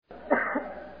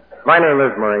My name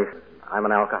is Maurice. I'm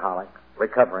an alcoholic,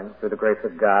 recovering through the grace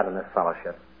of God and this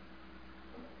fellowship.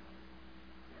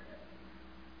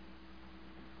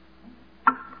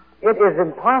 It is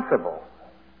impossible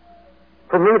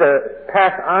for me to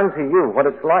pass on to you what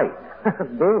it's like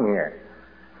being here.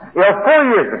 4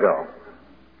 years ago,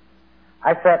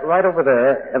 I sat right over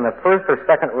there in the first or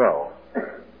second row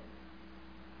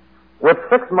with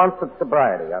 6 months of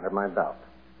sobriety under my belt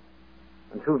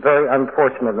and 2 very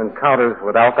unfortunate encounters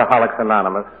with Alcoholics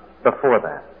Anonymous before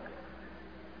that.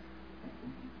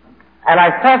 And I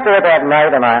sat there that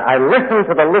night and I listened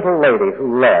to the little lady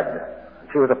who led.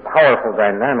 She was a powerful,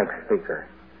 dynamic speaker.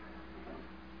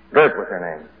 Gert was her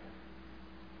name.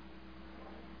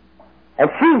 And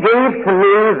she gave to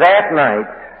me that night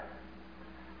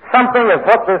something of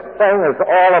what this thing is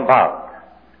all about.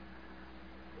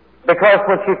 Because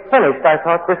when she finished, I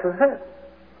thought, this is it.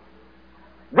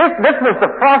 This was the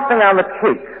frosting on the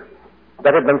cake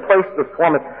that had been placed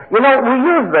before me. You know, we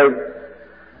use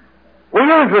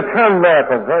the term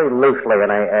miracle very loosely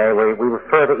in AA. We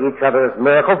refer to each other as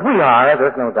miracles. We are,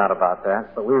 there's no doubt about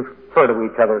that, but we refer to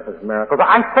each other as miracles.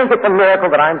 I think it's a miracle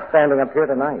that I'm standing up here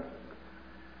tonight.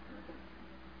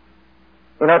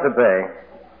 You know, today,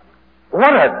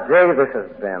 what a day this has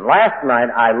been. Last night,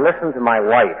 I listened to my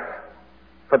wife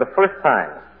for the first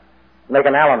time make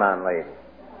an Al-Anon lady.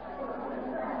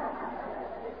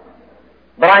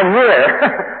 But I'm here.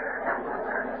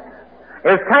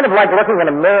 It's kind of like looking in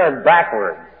a mirror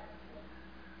backwards.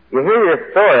 You hear your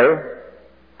story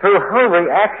through her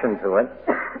reaction to it,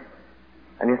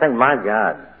 and you think, my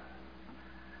God.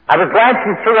 I was glad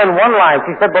she threw in one line.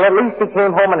 She said, well, at least he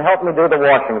came home and helped me do the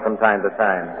washing from time to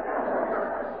time.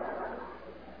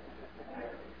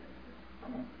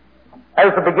 It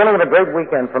was the beginning of a great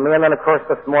weekend for me, and then, of course,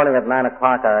 this morning at 9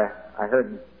 o'clock, I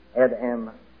heard Ed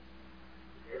M.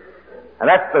 And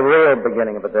that's the real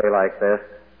beginning of a day like this.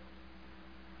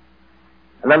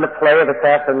 And then the play this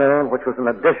afternoon, which was an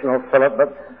additional fillip.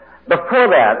 But before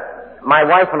that, my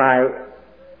wife and I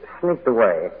sneaked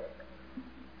away.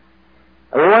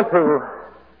 And we went to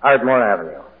Ardmore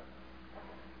Avenue.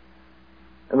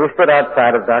 And we stood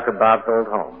outside of Dr. Bob's old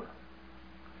home.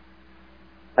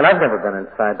 And I've never been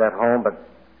inside that home, but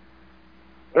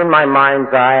in my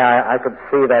mind's eye, I could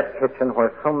see that kitchen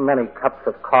where so many cups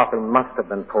of coffee must have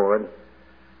been poured.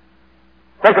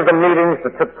 Think of the meetings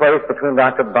that took place between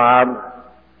Dr. Bob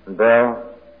and Bill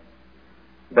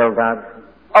Dodson,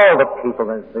 all the people,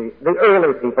 the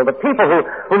early people, the people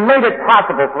who made it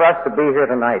possible for us to be here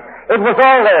tonight. It was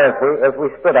all there as we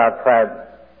stood outside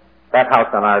that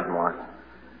house on Ardmore.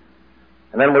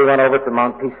 And then we went over to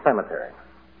Mount Peace Cemetery.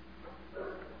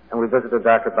 And we visited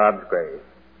Dr. Bob's grave.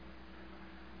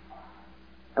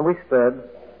 And we stood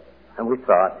and we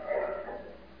thought,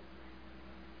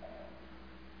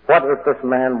 what if this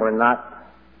man were not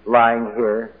lying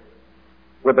here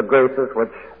with the graces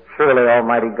which surely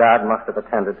Almighty God must have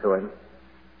attended to him?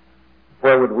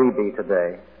 Where would we be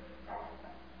today?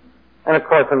 And of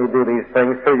course, when you do these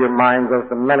things, through your mind goes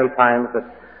to many times that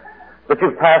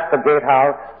you've passed the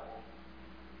gatehouse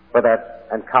where that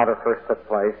encounter first took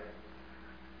place.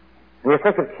 And you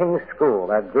think of King's School,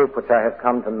 that group which I have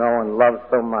come to know and love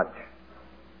so much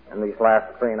in these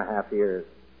last 3.5 years.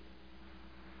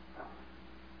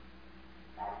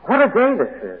 What a day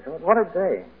this is. What a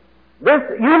day. This,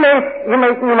 you may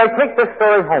take this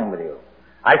story home with you.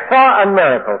 I saw a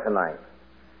miracle tonight.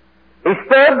 He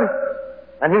stood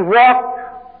and he walked,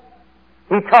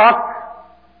 he talked,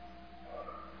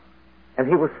 and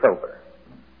he was sober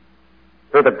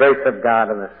through the grace of God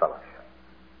and this fellowship.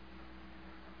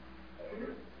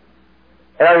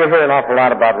 You know, you hear an awful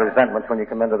lot about resentments when you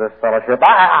come into this fellowship.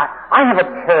 I have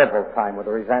a terrible time with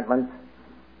the resentments.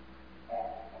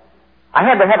 I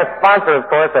had to have a sponsor,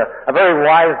 of course, a very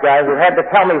wise guy who had to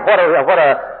tell me what it was,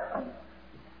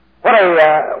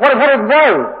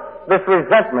 this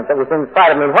resentment that was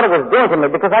inside of me, what it was doing to me,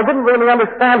 because I didn't really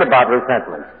understand about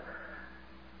resentment.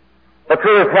 But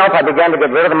through his help, I began to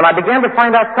get rid of them, and I began to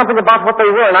find out something about what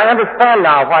they were, and I understand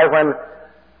now why when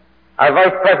our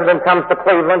vice president comes to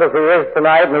Cleveland, as he is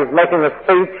tonight, and he's making a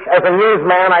speech, as a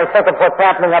newsman, I think of what's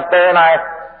happening up there, and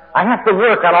I have to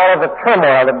work on all of the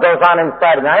turmoil that goes on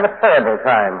inside of me. I have a terrible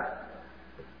time.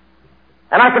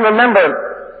 And I can remember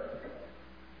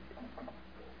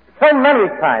so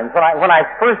many times when I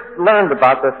first learned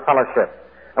about this fellowship,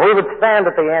 and we would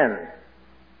stand at the end,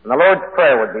 and the Lord's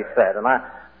Prayer would be said, and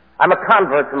I'm a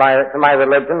convert to my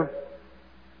religion,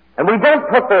 and we don't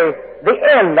put the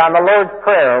end on the Lord's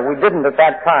Prayer. We didn't at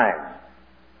that time.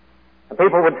 And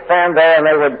people would stand there and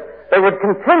they would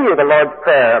continue the Lord's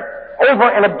Prayer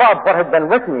over and above what had been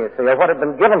written, you see, or what had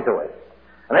been given to us.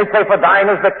 And they'd say, for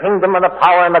thine is the kingdom and the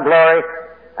power and the glory.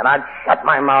 And I'd shut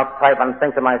my mouth tight and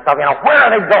think to myself, where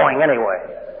are they going anyway?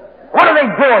 What are they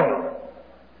doing?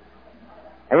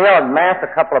 And at Mass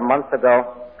a couple of months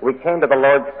ago, we came to the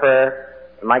Lord's Prayer,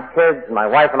 and my kids and my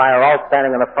wife and I are all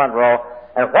standing in the front row,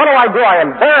 and what do? I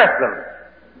embarrass them.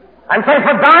 And say,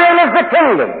 for thine is the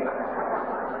kingdom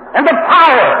and the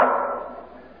power.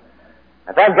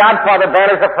 And thank God Father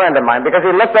Banner's a friend of mine, because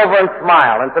he looked over and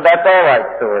smiled and said, that's all right,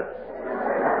 Stuart.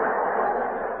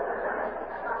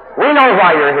 We know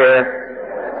why you're here.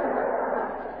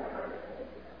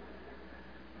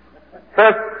 So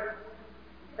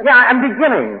I'm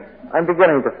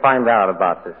beginning to find out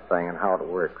about this thing and how it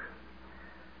works.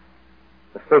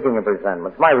 Speaking of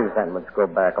resentments, my resentments go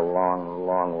back a long,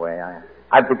 long way.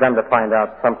 I've begun to find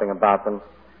out something about them.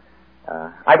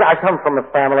 I come from a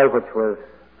family which was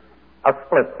a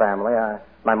split family.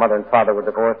 My mother and father were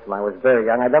divorced when I was very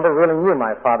young. I never really knew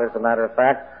my father, as a matter of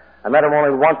fact. I met him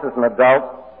only once as an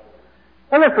adult.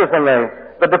 And this was in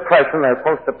the Depression, the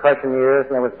post-Depression years,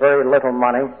 and there was very little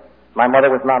money. My mother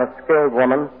was not a skilled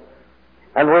woman.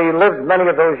 And we lived many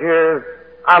of those years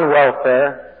on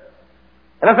welfare.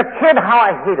 And as a kid, how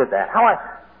I hated that. How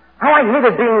I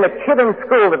hated being the kid in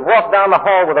school that walked down the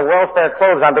hall with the welfare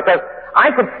clothes on, because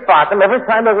I could spot them every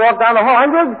time they walked down the hall.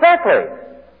 I knew exactly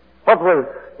what was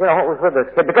with this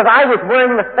kid, because I was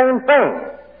wearing the same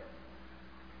thing.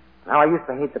 Now, I used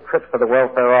to hate the trips to the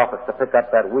welfare office to pick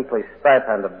up that weekly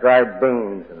stipend of dried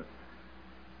beans and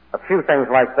a few things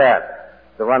like that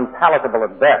that were unpalatable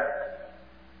at best.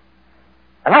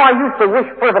 And how I used to wish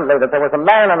fervently that there was a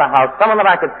man in the house, someone that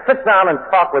I could sit down and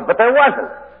talk with, but there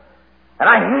wasn't. And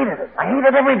I hated it. I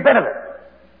hated every bit of it.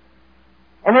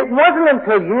 And it wasn't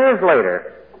until years later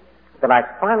that I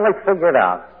finally figured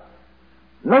out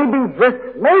maybe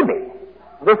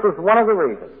this was one of the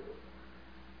reasons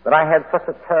that I had such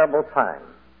a terrible time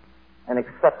in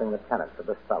accepting the tenets of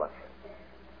this fellowship.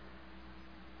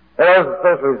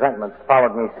 Those resentments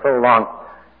followed me so long.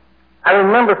 I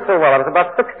remember so well, I was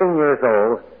about 16 years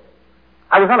old.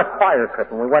 I was on a choir trip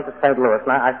and we went to St. Louis,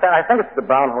 and I think it's the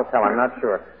Brown Hotel, I'm not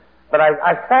sure. But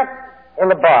I sat in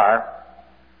the bar,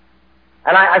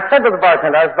 and I said to the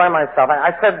bartender, I was by myself,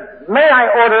 I said, may I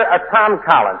order a Tom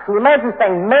Collins? Can you imagine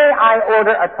saying, may I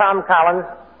order a Tom Collins?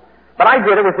 But I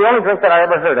did. It was the only drink that I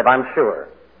ever heard of, I'm sure.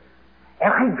 And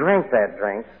I drank that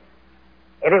drink,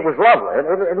 and it was lovely.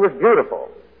 It was beautiful.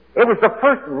 It was the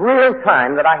first real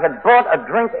time that I had bought a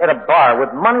drink at a bar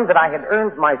with money that I had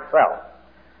earned myself.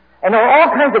 And there were all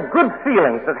kinds of good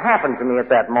feelings that happened to me at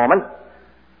that moment.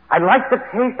 I liked the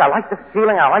taste, I liked the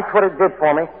feeling, I liked what it did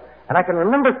for me. And I can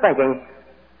remember thinking,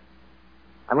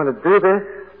 I'm going to do this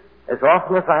as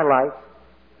often as I like,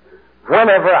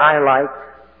 whenever I like,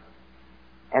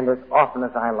 and as often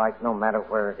as I like, no matter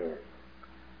where it is.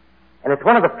 And it's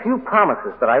one of the few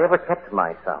promises that I ever kept to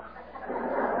myself.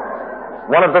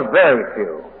 One of the very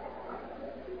few.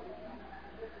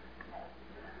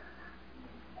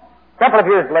 A couple of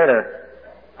years later,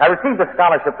 I received a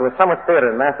scholarship to a summer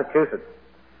theater in Massachusetts.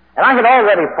 And I had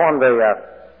already formed the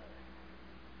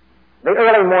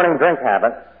early morning drink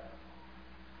habit.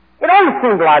 It always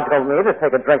seemed logical to me to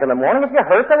take a drink in the morning. If you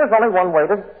hurt, there was only one way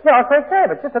to, take care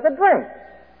of it. Just take a drink.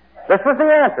 This was the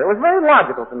answer. It was very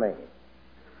logical to me.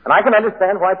 And I can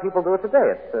understand why people do it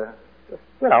today. It's, this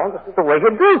is the way you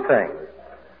do things.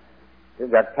 If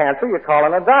you've got cancer, you call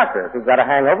in a doctor. If you've got a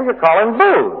hangover, you call in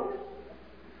booze.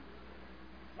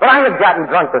 But I had gotten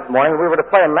drunk this morning. We were to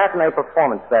play a matinee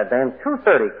performance that day, and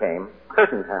 2:30 came,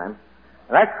 curtain time,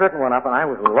 and that curtain went up, and I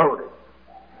was loaded.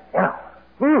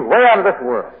 Way out of this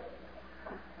world.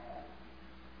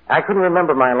 I couldn't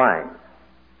remember my lines.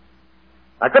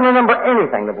 I couldn't remember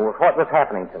anything of what was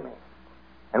happening to me.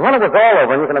 And when it was all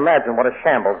over, and you can imagine what a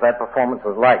shambles that performance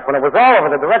was like, when it was all over,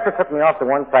 the director took me off to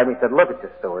one side and he said, look at you,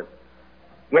 Stuart.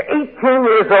 You're 18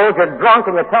 years old, you're drunk,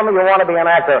 and you tell me you want to be an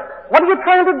actor. What are you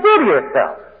trying to do to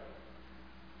yourself?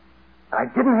 I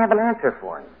didn't have an answer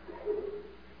for him.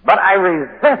 But I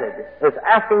resented his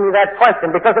asking me that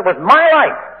question because it was my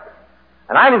life.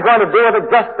 And I was going to do with it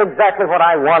just exactly what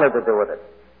I wanted to do with it.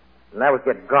 And that was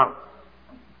get drunk.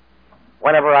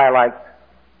 Whenever I liked,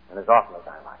 and as often as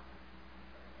I liked.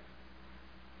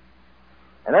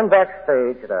 And then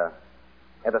backstage at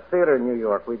a theater in New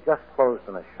York, we just closed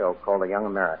on a show called The Young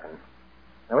Americans.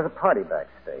 There was a party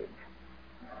backstage.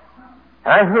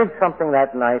 And I heard something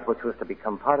that night which was to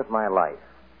become part of my life.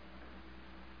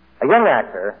 A young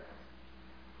actor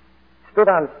stood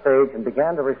on stage and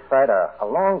began to recite a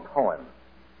long poem.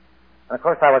 And of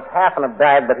course I was half in a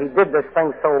bag, but he did this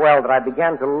thing so well that I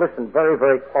began to listen very,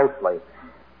 very closely.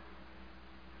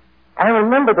 And I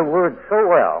remember the words so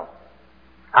well.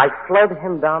 I fled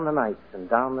him down the nights and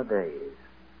down the days.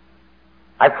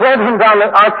 I fled him down the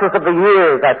arches of the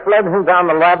years. I fled him down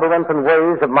the labyrinthine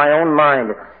ways of my own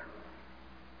mind.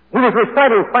 He was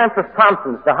reciting Francis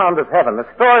Thompson's The Hound of Heaven, the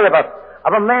story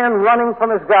of a man running from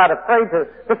his God, afraid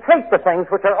to take the things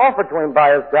which are offered to him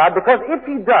by his God, because if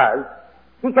he does,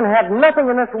 he can have nothing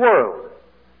in this world.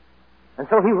 And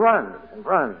so he runs and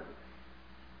runs.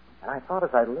 And I thought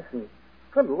as I listened,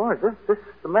 good Lord,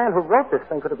 the man who wrote this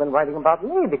thing could have been writing about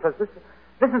me, because this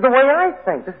is the way I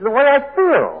think. This is the way I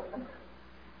feel.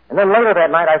 And then later that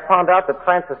night I found out that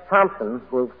Francis Thompson,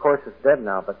 who of course is dead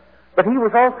now, but he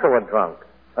was also a drunk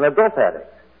and a dope addict.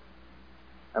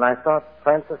 And I thought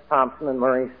Francis Thompson and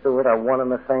Murray Stewart are one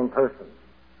and the same person.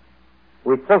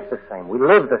 We think the same. We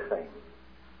live the same.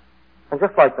 And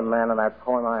just like the man in that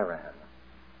poem, I ran.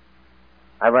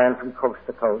 I ran from coast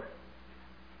to coast.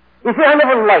 You see, I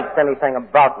never liked anything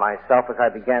about myself as I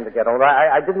began to get older.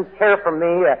 I didn't care for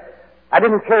me. I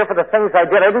didn't care for the things I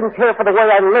did. I didn't care for the way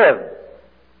I lived.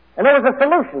 And there was a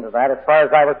solution to that as far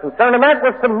as I was concerned, and that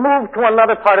was to move to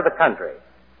another part of the country.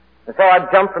 And so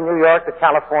I'd jump from New York to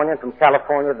California, from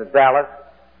California to Dallas,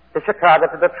 to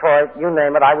Chicago, to Detroit, you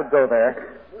name it, I would go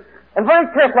there. And very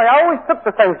carefully, I always took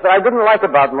the things that I didn't like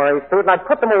about Murray Stewart, and I'd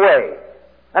put them away.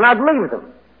 And I'd leave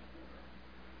them.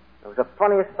 It was the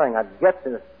funniest thing. I'd get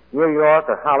to New York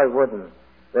or Hollywood, and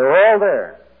they were all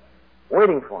there,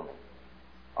 waiting for me,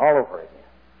 all over again.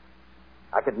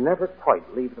 I could never quite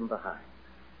leave them behind.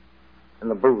 And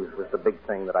the booze was the big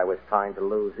thing that I was trying to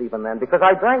lose even then, because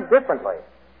I drank differently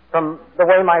from the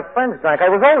way my friends drank. I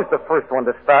was always the first one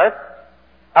to start.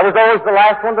 I was always the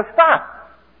last one to stop.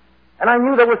 And I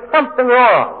knew there was something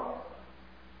wrong.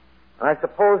 And I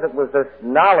suppose it was this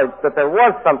knowledge that there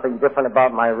was something different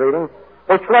about my reading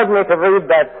which led me to read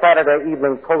that Saturday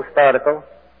Evening Post article,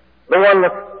 the one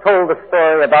that told the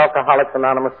story of Alcoholics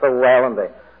Anonymous so well and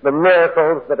the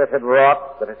miracles that it had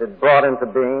wrought, that it had brought into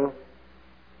being,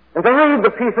 and to read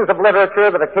the pieces of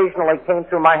literature that occasionally came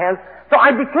through my hands. So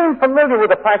I became familiar with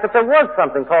the fact that there was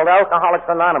something called Alcoholics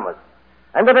Anonymous,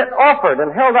 and that it offered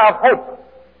and held out hope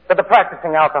to the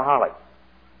practicing alcoholic.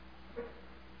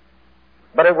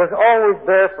 But it was always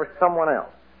there for someone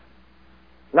else.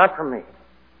 Not for me,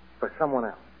 for someone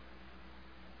else.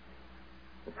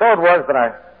 And so it was that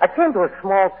I came to a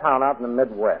small town out in the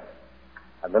Midwest.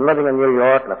 I'd been living in New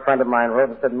York, and a friend of mine wrote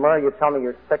and said, Murray, you tell me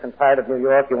you're sick and tired of New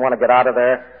York, you want to get out of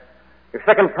there. You're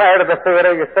sick and tired of the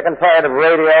theater, you're sick and tired of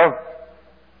radio.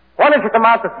 Why don't you come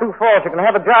out to Sioux Falls? You can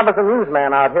have a job as a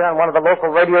newsman out here on one of the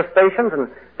local radio stations, and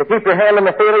to keep your hand in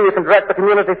the theater, you can direct the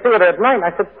community theater at night. And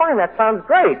I said, fine, that sounds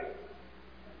great.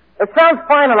 It sounds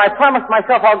fine, and I promised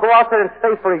myself I'll go out there and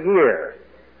stay for a year.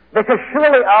 Because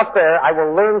surely out there I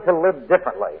will learn to live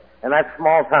differently in that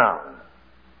small town.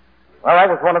 Well,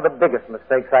 that was one of the biggest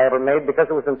mistakes I ever made,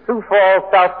 because it was in Sioux Falls,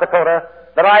 South Dakota,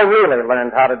 that I really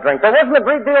learned how to drink. There wasn't a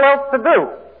great deal else to do.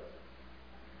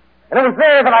 And it was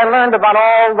there that I learned about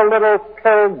all the little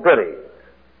pill goodies.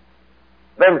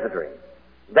 Benzedrine,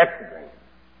 dexedrine,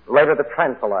 later the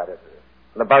tranquilizers,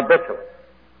 and the barbiturates.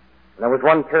 And there was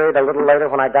one period a little later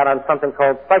when I got on something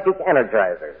called psychic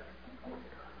energizers.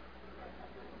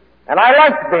 And I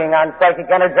liked being on psychic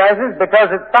energizers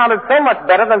because it sounded so much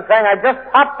better than saying I just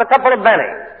popped a couple of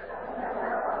bennies.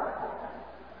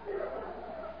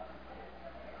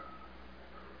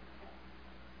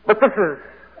 But this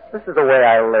is the way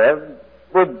I lived,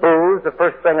 with booze the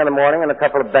first thing in the morning and a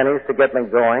couple of bennies to get me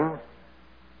going.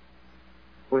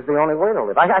 It was the only way to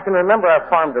live. I can remember our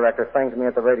farm director saying to me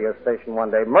at the radio station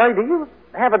one day, Murray, do you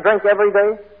have a drink every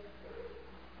day?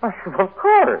 I said, well, of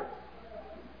course.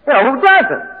 You know, who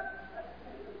doesn't?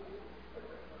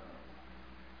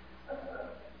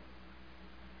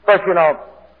 But, you know,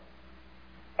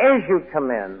 as you come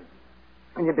in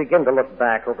and you begin to look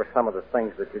back over some of the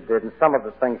things that you did and some of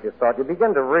the things you thought, you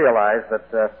begin to realize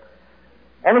that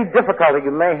any difficulty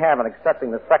you may have in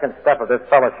accepting the second step of this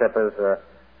fellowship is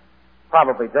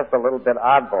probably just a little bit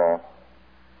oddball.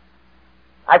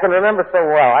 I can remember so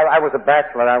well. I was a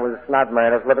bachelor. I was not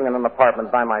married. I was living in an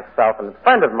apartment by myself, and a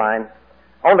friend of mine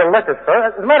owned a liquor store.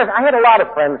 As a matter of fact, I had a lot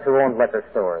of friends who owned liquor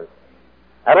stores.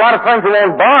 I had a lot of friends who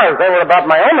owned bars. They were about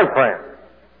my only friends.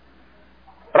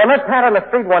 But I met Pat on the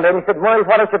street one day, and he said, Murray,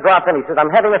 why don't you drop in? He said, I'm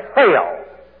having a sale.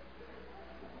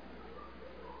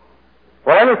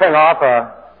 Well, anything off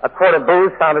a quart of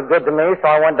booze sounded good to me, so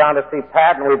I went down to see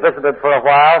Pat, and we visited for a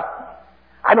while.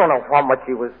 I don't know how much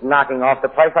he was knocking off the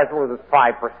price. I suppose it was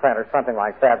 5% or something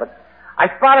like that. But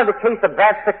I spotted a case of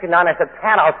Bat 69. I said,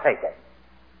 Pat, I'll take it.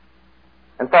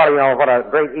 And thought, you know, what a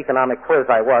great economic quiz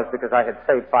I was because I had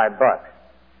saved $5.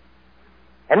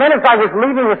 And then as I was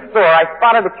leaving the store, I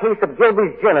spotted a case of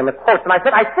Gilby's gin in the coach, and I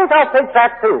said, I think I'll take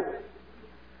that too.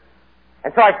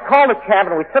 And so I called a cab,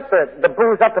 and we took the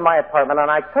booze up to my apartment, and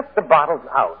I took the bottles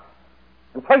out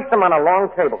and placed them on a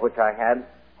long table, which I had,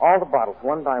 all the bottles,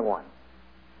 one by one.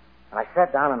 And I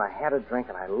sat down, and I had a drink,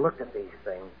 and I looked at these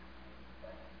things.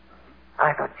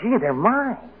 I thought, gee, they're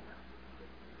mine.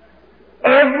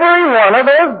 Every one of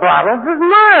those bottles is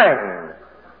mine.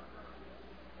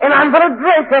 And I'm going to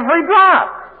drink every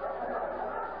drop.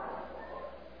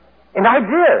 And I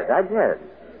did.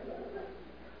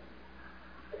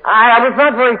 I was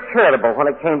not very charitable when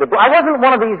it came to booze. I wasn't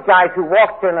one of these guys who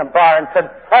walked in a bar and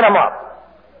said, set 'em up.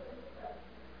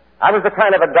 I was the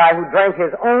kind of a guy who drank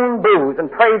his own booze and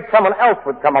prayed someone else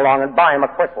would come along and buy him a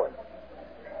quick one.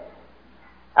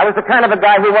 I was the kind of a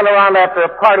guy who went around after a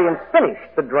party and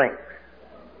finished the drinks,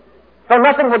 so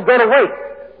nothing would go to waste.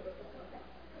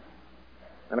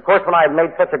 And of course, when I had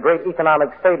made such a great economic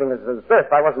saving as this,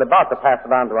 I wasn't about to pass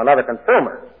it on to another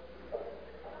consumer.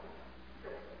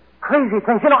 Crazy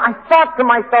things. You know, I thought to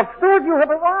myself, Stuart, you have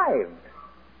arrived.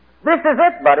 This is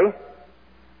it, buddy.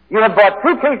 You have bought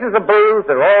 2 cases of booze.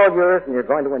 They're all yours, and you're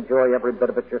going to enjoy every bit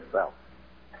of it yourself.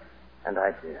 And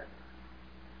I did.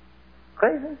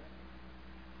 Crazy?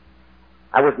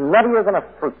 I was nuttier than a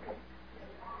fruitcake.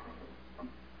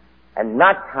 And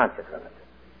not conscious of it.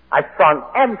 I found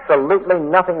absolutely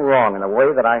nothing wrong in the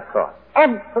way that I thought.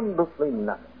 Absolutely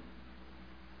nothing.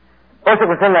 Of course, it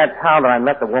was in that town that I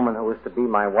met the woman who was to be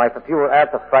my wife. If you were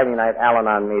at the Friday night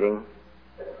Al-Anon meeting,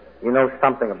 you know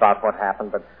something about what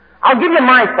happened, but I'll give you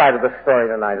my side of the story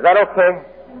tonight. Is that okay?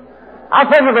 I'll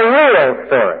tell you the real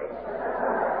story.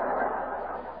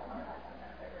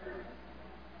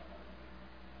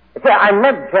 See, I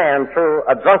met Jan through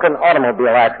a drunken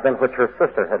automobile accident which her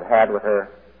sister had had with her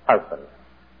husband.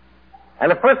 And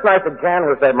the first night that Jan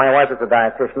was there, my wife is a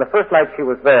dietitian, the first night she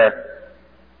was there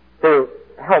to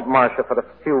help Marcia for the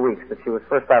few weeks that she was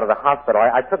first out of the hospital,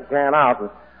 I took Jan out,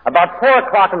 and about 4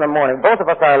 o'clock in the morning, both of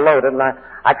us are loaded, and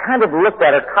I kind of looked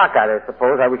at her cockeyed, I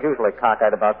suppose. I was usually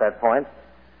cockeyed about that point,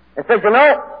 and said, you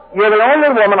know, you're the only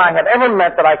woman I have ever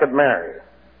met that I could marry.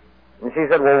 And she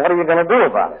said, well, what are you going to do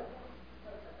about it?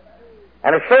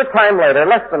 And a short time later,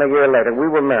 less than a year later, we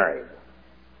were married.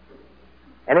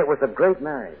 And it was a great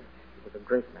marriage. It was a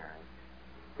great marriage.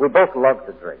 We both loved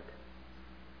to drink.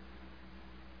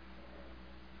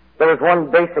 There was one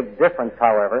basic difference,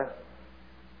 however.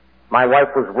 My wife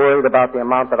was worried about the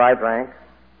amount that I drank.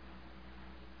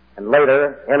 And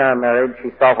later, in our marriage, she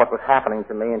saw what was happening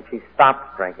to me, and she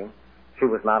stopped drinking. She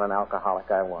was not an alcoholic,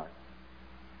 I was.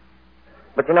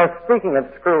 But you know, speaking of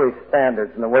screwy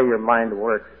standards and the way your mind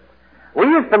works, we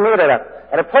used to meet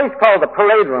at a place called the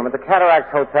Parade Room at the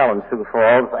Cataract Hotel in Sioux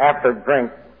Falls after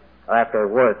drinks, or after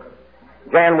work.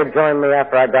 Jan would join me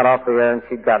after I got off the air, and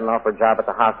she'd gotten off her job at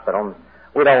the hospital. And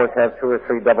we'd always have 2 or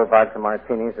 3 double vodka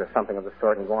martinis or something of the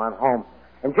sort and go on home.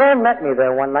 And Jan met me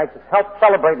there one night to help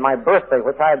celebrate my birthday,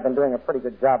 which I had been doing a pretty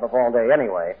good job of all day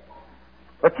anyway.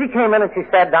 But she came in and she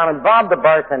sat down, and Bob, the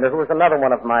bartender, who was another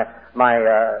one of my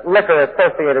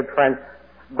liquor-associated friends,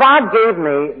 Bob gave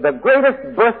me the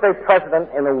greatest birthday present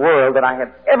in the world that I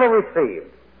had ever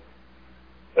received.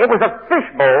 It was a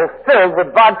fishbowl filled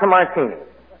with vodka martinis.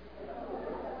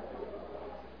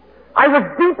 I was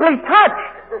deeply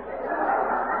touched.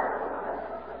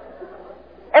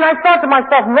 And I thought to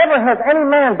myself, never has any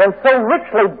man been so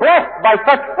richly blessed by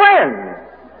such friends.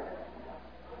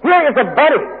 Here is a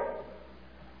buddy.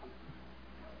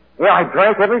 Yeah, I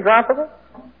drank every drop of it.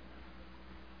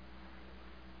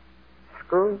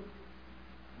 Screw.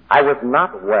 I was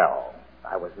not well.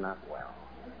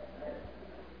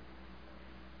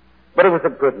 But it was a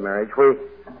good marriage.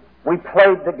 We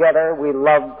played together. We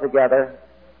loved together.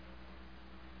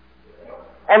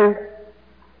 And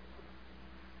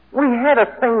we had a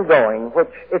thing going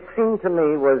which it seemed to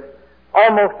me was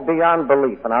almost beyond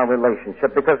belief in our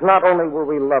relationship, because not only were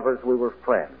we lovers, we were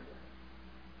friends.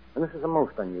 And this is a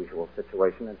most unusual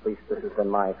situation, at least this has been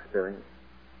my experience.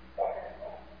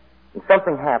 And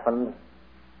something happened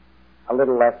a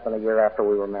little less than a year after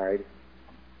we were married.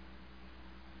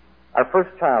 Our first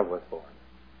child was born,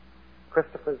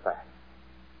 Christopher Zach.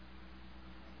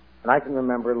 And I can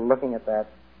remember looking at that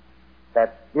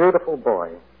beautiful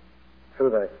boy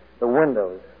through the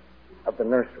windows of the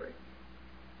nursery,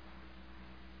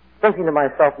 thinking to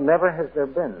myself, never has there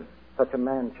been such a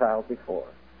man-child before.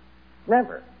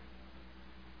 Never.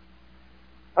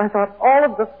 I thought, all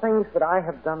of the things that I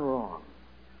have done wrong,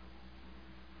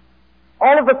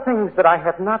 all of the things that I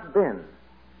have not been,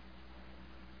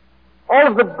 all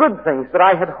of the good things that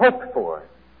I had hoped for,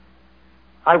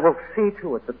 I will see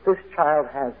to it that this child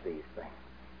has these things.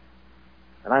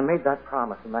 And I made that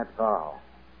promise and that vow.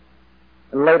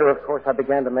 And later, of course, I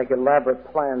began to make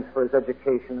elaborate plans for his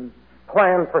education,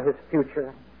 plans for his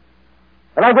future.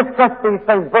 And I discussed these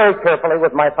things very carefully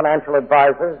with my financial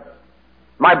advisors,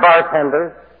 my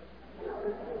bartenders.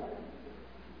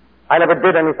 I never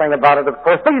did anything about it, of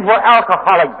course. These were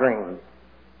alcoholic dreams.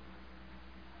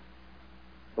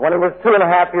 When he was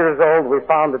 2.5 years old, we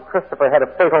found that Christopher had a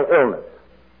fatal illness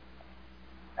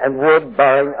and would,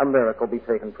 barring a miracle, be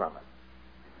taken from it.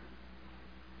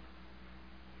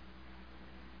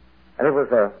 And it was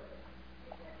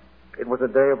a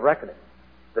day of reckoning,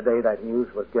 the day that news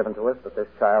was given to us that this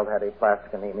child had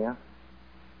aplastic anemia.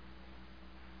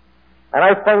 And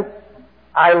I think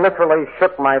I literally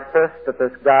shook my fist at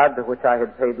this God to which I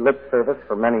had paid lip service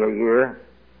for many a year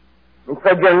and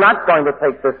said, "You're not going to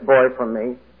take this boy from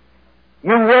me.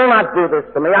 You will not do this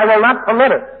to me. I will not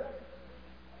permit it."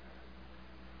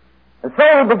 And so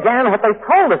we began what they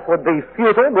told us would be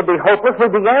futile, would be hopeless. We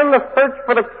began the search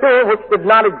for the cure which did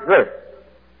not exist.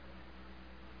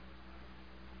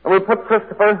 And we put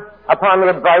Christopher upon the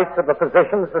advice of the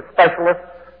physicians, the specialists.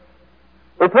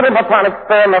 We put him upon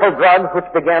experimental drugs which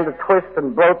began to twist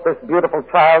and bloat this beautiful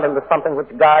child into something which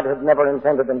God had never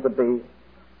intended him to be.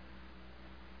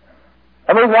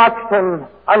 And we watched him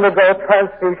undergo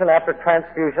transfusion after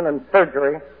transfusion and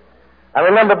surgery. I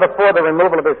remember before the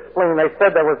removal of his spleen, they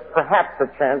said there was perhaps a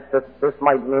chance that this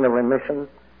might mean a remission.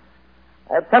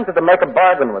 I attempted to make a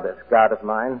bargain with this God of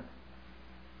mine.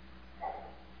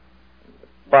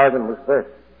 The bargain was this: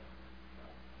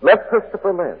 let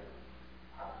Christopher live.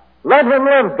 Let him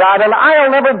live, God, and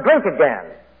I'll never drink again.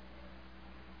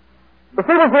 You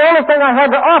see, it was the only thing I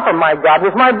had to offer my God,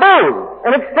 was my booze,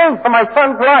 in exchange for my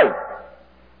son's life.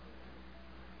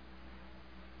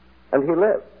 And he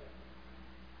lived.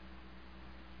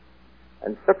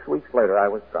 And 6 weeks later, I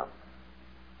was drunk.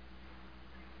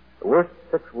 The worst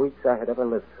 6 weeks I had ever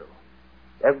lived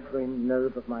through. Every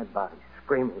nerve of my body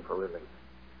screaming for relief.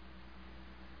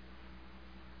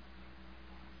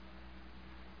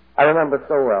 I remember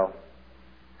so well,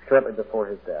 shortly before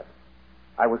his death,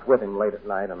 I was with him late at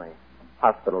night in the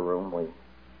hospital room. We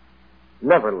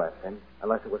never left him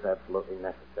unless it was absolutely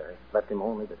necessary. Left him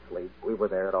only to sleep. We were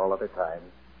there at all other times,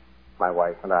 my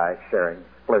wife and I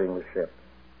splitting the ship.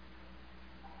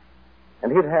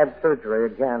 And he'd had surgery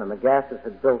again, and the gases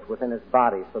had built within his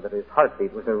body so that his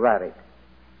heartbeat was erratic.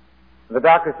 The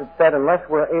doctors had said, unless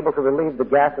we're able to relieve the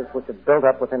gases which had built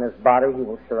up within his body, he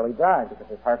will surely die, because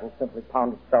his heart will simply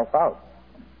pound itself out.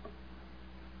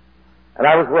 And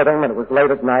I was with him, and it was late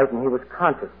at night, and he was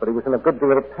conscious, but he was in a good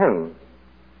deal of pain.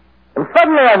 And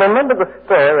suddenly I remembered the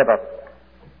story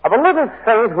of a little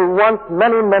saint who once,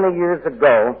 many, many years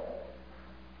ago,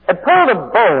 had pulled a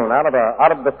bone out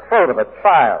of the throat of a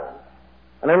child.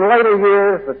 And in later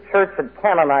years, the church had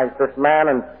canonized this man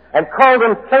and called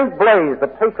him St. Blaise, the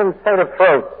patron saint of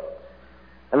throats.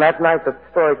 And that night the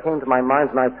story came to my mind,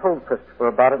 and I told Christopher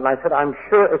about it, and I said, I'm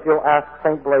sure if you'll ask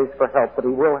St. Blaise for help, that he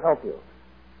will help you.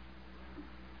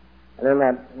 And in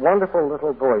that wonderful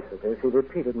little voice of his, he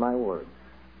repeated my words.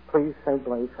 Please, St.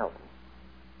 Blaise, help me.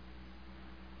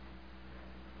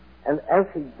 And as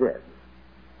he did,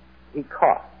 he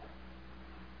coughed.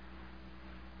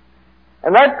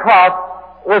 And that cough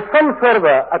was some sort of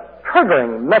a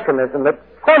triggering mechanism that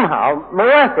somehow,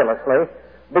 miraculously,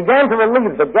 began to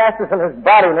relieve the gases in his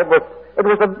body, and it was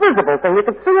a visible thing. You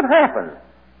could see it happen.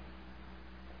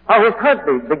 How his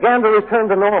heartbeat began to return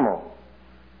to normal.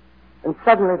 And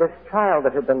suddenly this child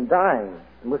that had been dying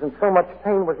and was in so much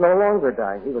pain was no longer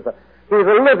dying. He was a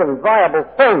living, viable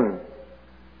thing.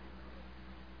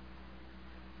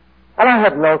 And I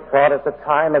had no thought at the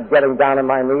time of getting down on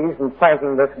my knees and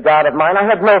thanking this God of mine. I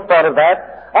had no thought of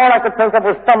that. All I could think of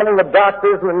was summoning the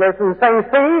doctors and the nurses and saying,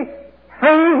 see,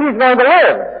 he's going to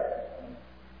live.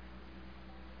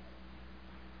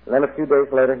 And then a few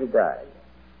days later he died.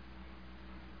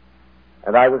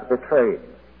 And I was betrayed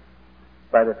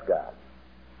by this God.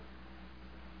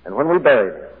 And when we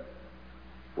buried him,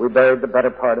 we buried the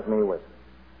better part of me with him.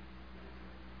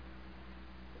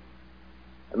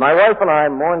 And my wife and I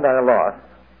mourned our loss,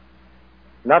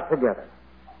 not together,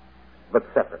 but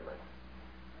separately.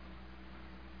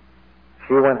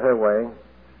 She went her way,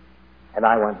 and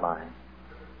I went mine.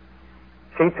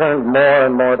 She turned more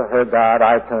and more to her God.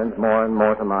 I turned more and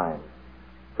more to mine,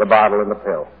 the bottle and the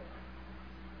pill.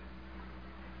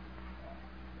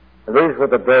 And these were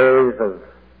the days of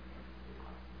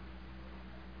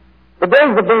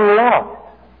being lost,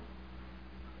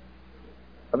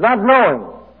 of not knowing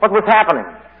what was happening,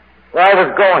 where I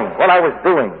was going, what I was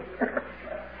doing.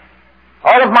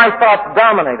 All of my thoughts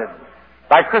dominated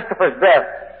by Christopher's death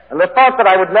And the thought that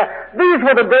I would these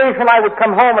were the days when I would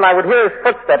come home and I would hear his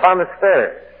footstep on the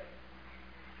stairs.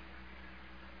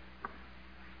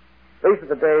 These are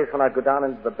the days when I'd go down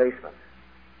into the basement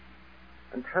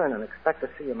and turn and expect to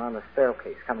see him on the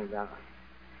staircase coming down.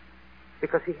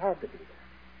 Because he had to be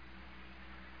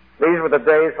there. These were the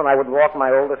days when I would walk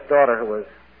my oldest daughter, who was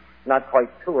not quite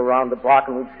 2, around the block,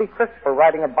 and we'd see Christopher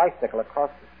riding a bicycle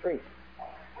across the street.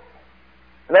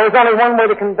 And there was only one way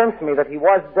to convince me that he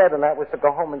was dead, and that was to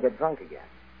go home and get drunk again.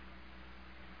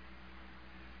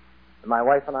 And my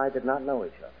wife and I did not know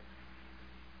each other.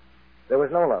 There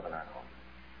was no love in our home.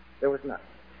 There was none.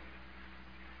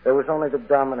 There was only the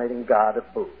dominating god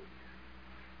of booze.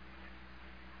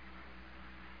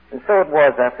 And so it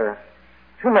was after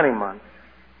too many months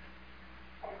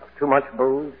of too much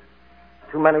booze,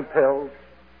 too many pills,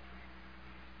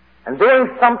 and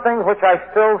doing something which I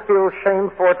still feel shame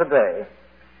for today,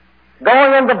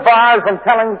 going into bars and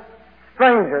telling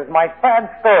strangers my sad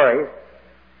stories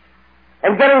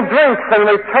and getting drinks in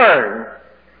return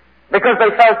because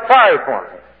they felt sorry for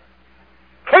me.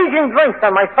 Caging drinks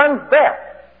on my son's death.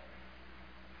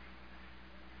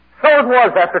 So it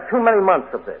was after too many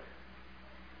months of this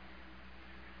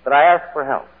that I asked for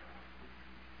help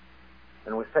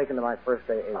and was taken to my first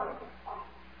AA meeting.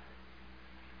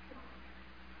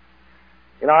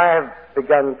 You know, I have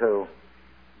begun to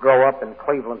grow up in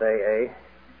Cleveland AA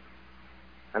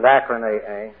and Akron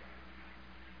AA.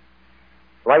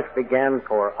 Life began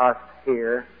for us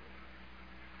here,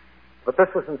 but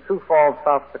this was in Sioux Falls,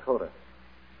 South Dakota.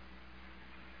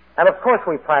 And of course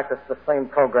we practice the same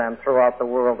program throughout the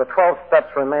world. The 12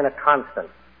 steps remain a constant.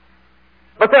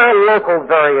 But there are local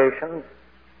variations.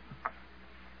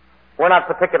 We're not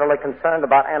particularly concerned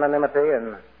about anonymity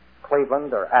in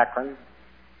Cleveland or Akron,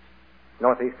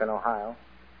 northeastern Ohio.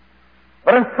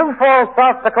 But in Sioux Falls,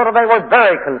 South Dakota, they were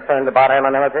very concerned about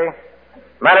anonymity.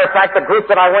 Matter of fact, the group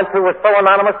that I went to was so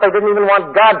anonymous they didn't even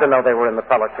want God to know they were in the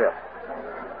fellowship.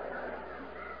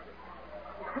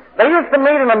 They used to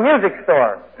meet in a music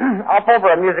store, up over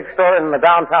a music store in the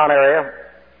downtown area.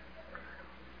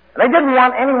 And they didn't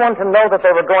want anyone to know that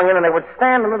they were going in, and they would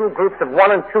stand in little groups of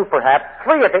 1 and 2 perhaps,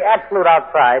 3 at the absolute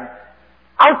outside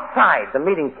the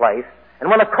meeting place. And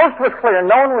when the coast was clear,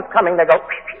 no one was coming, they'd go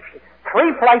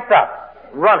 3 flights up,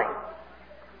 running.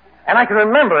 And I can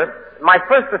remember my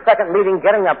first or second meeting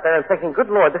getting up there and thinking,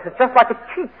 good Lord, this is just like a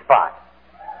cheat spot.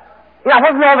 You know, I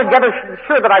wasn't altogether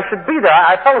sure that I should be there.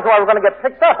 I felt as though I was going to get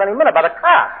picked up any minute by the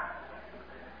cop.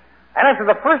 And after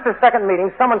the first or second meeting,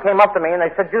 someone came up to me and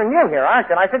they said, you're new here, aren't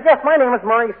you? And I said, yes, my name is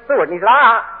Murray Stewart. And he said,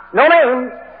 no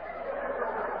name.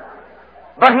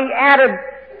 But he added,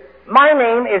 my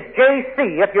name is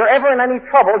J.C. If you're ever in any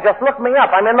trouble, just look me up.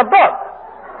 I'm in the book.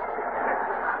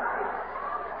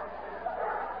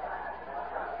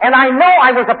 And I know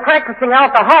I was a practicing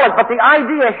alcoholic, but the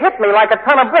idea hit me like a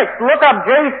ton of bricks. Look up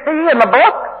J.C. in the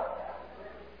book.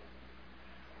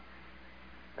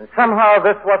 And somehow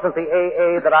this wasn't the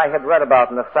AA that I had read about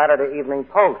in the Saturday Evening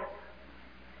Post.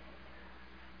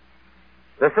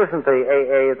 This isn't the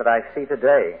AA that I see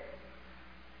today.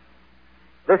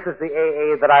 This is the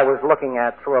AA that I was looking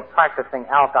at through a practicing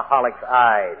alcoholic's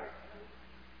eyes,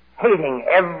 hating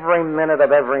every minute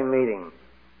of every meeting.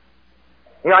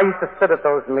 You know, I used to sit at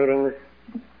those meetings.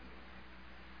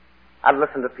 I'd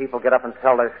listen to people get up and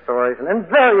tell their stories, and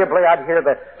invariably I'd hear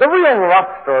the real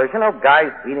rough stories. You know, guys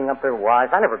beating up their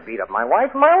wives. I never beat up my wife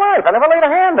in my life. I never laid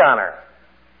a hand on her.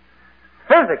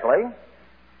 Physically,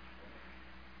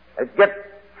 I'd get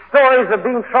stories of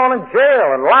being thrown in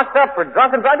jail and locked up for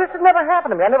drunken driving. This had never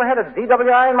happened to me. I never had a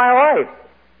DWI in my life.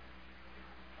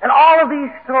 And all of these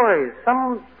stories,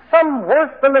 some worse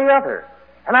than the other.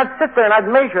 And I'd sit there and I'd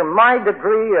measure my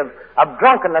degree of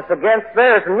drunkenness against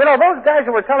theirs. And, you know, those guys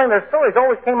who were telling their stories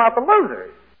always came out the losers.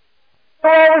 They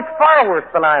were always far worse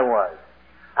than I was.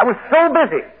 I was so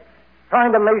busy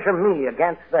trying to measure me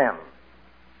against them.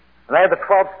 And they had the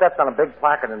 12 steps on a big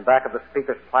placard in back of the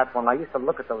speaker's platform. I used to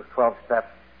look at those 12 steps,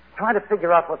 trying to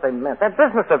figure out what they meant. That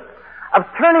business of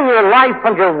turning your life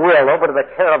and your will over to the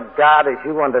care of God as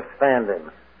you understand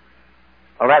Him.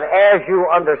 Well, that as you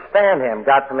understand Him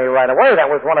got to me right away. That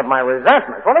was one of my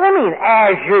resentments. What do they mean,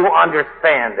 as you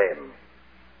understand Him?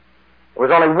 There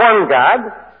was only one God,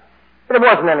 but it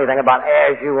wasn't anything about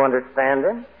as you understand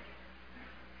Him.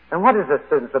 And what is this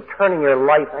business of turning your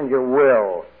life and your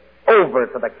will over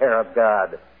to the care of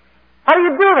God? How do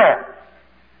you do that?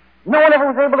 No one ever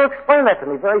was able to explain that to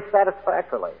me very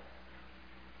satisfactorily.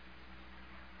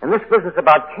 And this business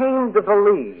about came to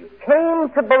believe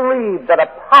that a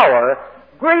power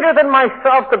greater than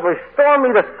myself could restore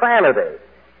me to sanity.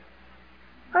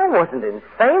 I wasn't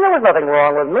insane. There was nothing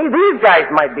wrong with me. These guys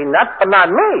might be nuts, but not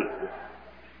me.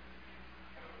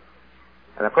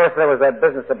 And, of course, there was that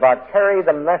business about carry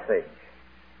the message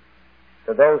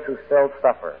to those who still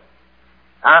suffer.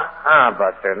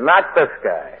 Buster, not this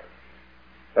guy.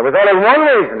 There was only one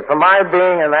reason for my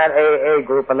being in that AA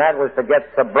group, and that was to get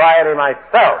sobriety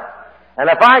myself. And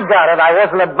if I got it, I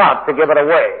wasn't about to give it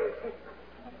away.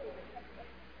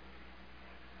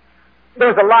 There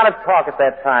was a lot of talk at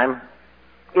that time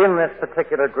in this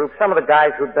particular group. Some of the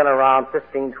guys who'd been around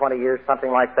 15, 20 years, something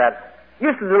like that,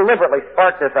 used to deliberately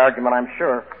spark this argument, I'm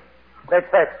sure. They'd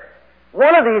say,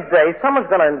 one of these days, someone's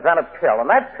going to invent a pill, and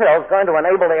that pill's going to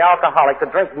enable the alcoholic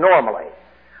to drink normally.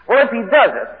 Well, if he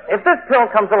does it, if this pill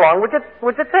comes along, would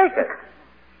you take it?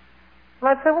 And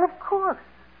I'd say, well, of course.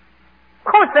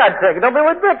 Of course I'd take it. Don't be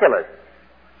ridiculous.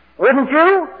 Wouldn't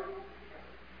you?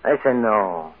 They say,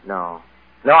 no,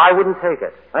 I wouldn't take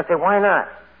it. I'd say, why not?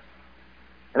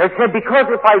 And they said, because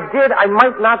if I did, I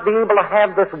might not be able to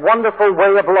have this wonderful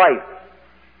way of life.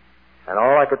 And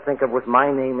all I could think of was,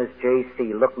 my name is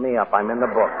J.C. Look me up. I'm in the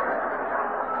book.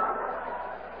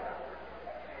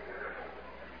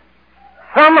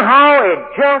 Somehow it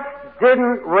just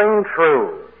didn't ring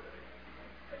true.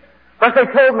 But they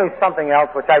told me something else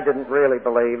which I didn't really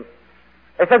believe.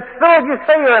 They said, Stuart, you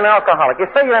say you're an alcoholic. You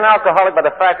say you're an alcoholic by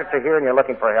the fact that you're here and you're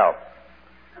looking for help.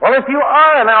 Well, if you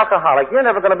are an alcoholic, you're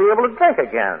never going to be able to drink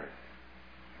again.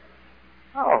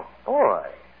 Oh, boy.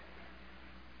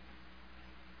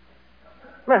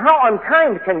 I mean, how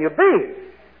unkind can you be?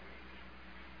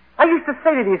 I used to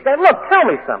say to these guys, look, tell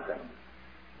me something.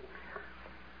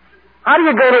 How do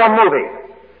you go to a movie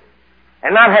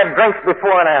and not have drinks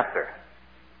before and after?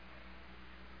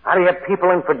 How do you have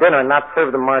people in for dinner and not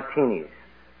serve them martinis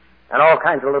and all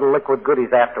kinds of little liquid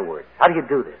goodies afterwards? How do you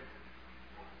do this?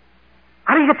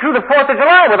 How do you get through the 4th of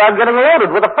July without getting loaded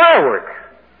with the fireworks?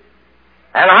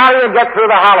 And how do you get through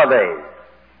the holidays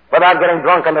without getting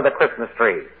drunk under the Christmas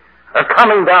tree or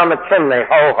coming down the chimney,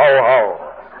 ho, ho, ho?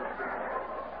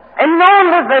 And no one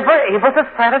was ever able to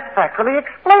satisfactorily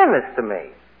explain this to me.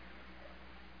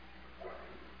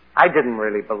 I didn't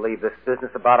really believe this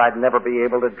business about I'd never be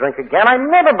able to drink again. I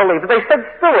never believed it. They said,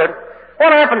 Stuart,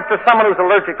 what happens to someone who's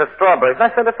allergic to strawberries?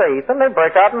 And I said, if they eat them, they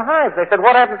break out in hives. They said,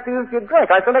 what happens to you if you drink?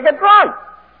 I said, I get drunk.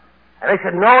 And they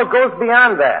said, no, it goes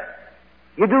beyond that.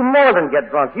 You do more than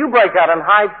get drunk. You break out in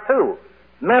hives, too,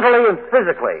 mentally and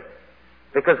physically.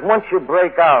 Because once you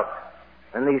break out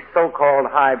in these so-called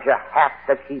hives, you have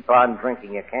to keep on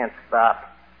drinking. You can't stop.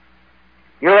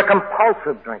 You're a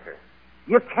compulsive drinker.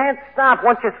 You can't stop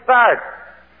once you start.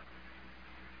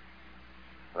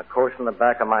 And, of course, in the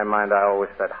back of my mind, I always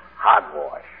said,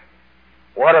 hogwash.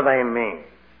 What do they mean?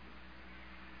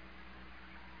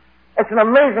 It's an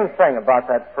amazing thing about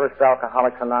that first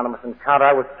Alcoholics Anonymous encounter.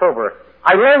 I was sober.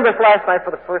 I learned this last night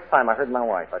for the first time. I heard my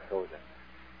wife. I told you.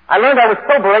 I learned I was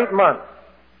sober 8 months.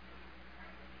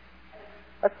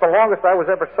 That's the longest I was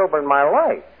ever sober in my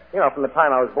life. You know, from the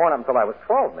time I was born up until I was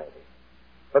 12, maybe.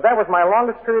 But that was my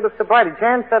longest period of sobriety.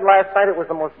 Jan said last night it was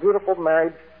the most beautiful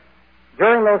marriage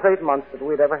during those 8 months that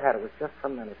we'd ever had. It was just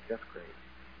tremendous, just great.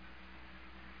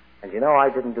 And you know, I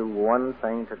didn't do one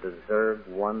thing to deserve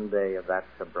one day of that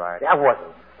sobriety. I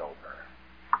wasn't sober.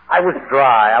 I was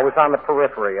dry. I was on the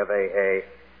periphery of AA.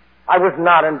 I was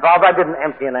not involved. I didn't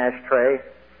empty an ashtray.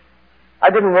 I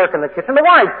didn't work in the kitchen. The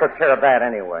wives took care of that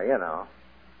anyway, you know.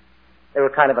 They were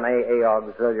kind of an AA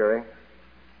auxiliary.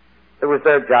 It was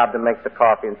their job to make the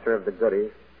coffee and serve the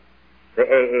goodies. The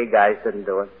AA guys didn't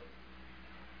do it.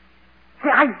 See,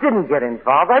 I didn't get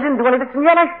involved. I didn't do any of this, and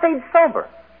yet I stayed sober.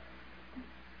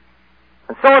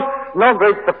 And so it's no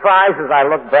great surprise as I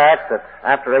look back that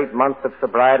after 8 months of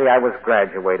sobriety, I was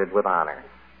graduated with honors.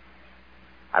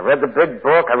 I read the big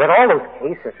book. I read all those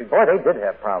case histories. Boy, they did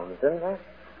have problems, didn't they?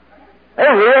 They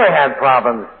really had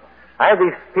problems. I had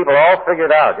these people all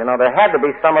figured out. You know, there had to be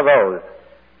some of those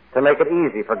to make it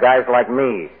easy for guys like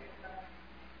me.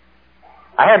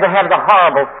 I had to have the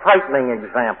horrible, frightening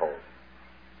examples.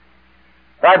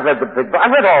 I'd read the big book. I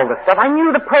read all this stuff. I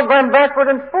knew the program backward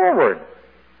and forward.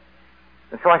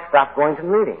 And so I stopped going to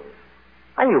meetings.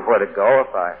 I knew where to go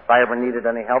if I ever needed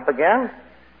any help again.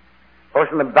 Of course,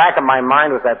 in the back of my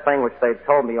mind was that thing which they'd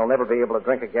told me, you'll never be able to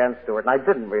drink again, Stuart, and I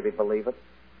didn't really believe it.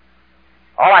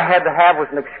 All I had to have was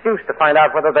an excuse to find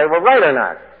out whether they were right or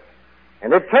not.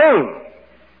 And it came.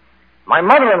 My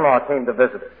mother-in-law came to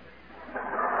visit us.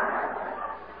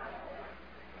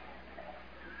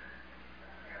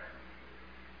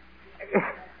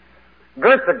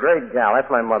 Gert's a great gal.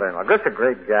 That's my mother-in-law. Gert's a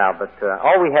great gal, but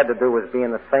all we had to do was be in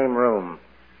the same room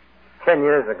 10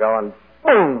 years ago, and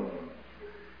boom!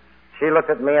 She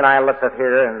looked at me and I looked at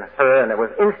her, and it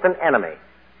was instant enemy.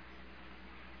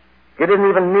 You didn't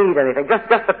even need anything. Just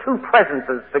the two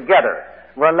presences together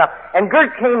were enough. And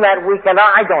Gert came that weekend.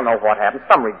 I don't know what happened.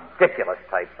 Some ridiculous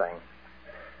type thing.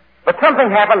 But something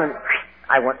happened, and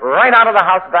I went right out of the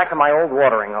house back to my old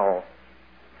watering hole.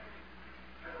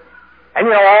 And,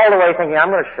 all the way thinking, I'm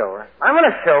going to show her. I'm going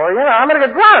to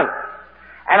get drunk.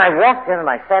 And I walked in and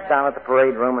I sat down at the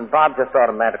parade room, and Bob just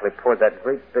automatically poured that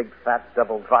great big fat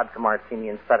double vodka martini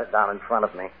and set it down in front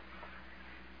of me.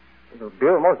 It was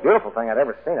the most beautiful thing I'd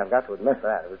ever seen. I've got to admit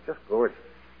that. It was just gorgeous.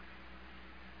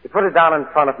 He put it down in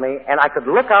front of me, and I could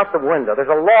look out the window. There's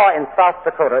a law in South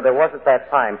Dakota, there was at that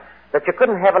time, that you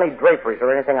couldn't have any draperies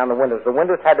or anything on the windows. The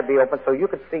windows had to be open so you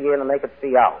could see in and they could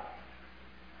see out.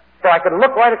 So I could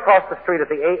look right across the street at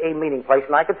the AA meeting place,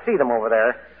 and I could see them over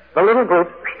there. The little group,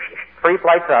 3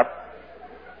 flights up.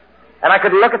 And I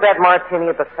could look at that martini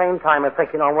at the same time and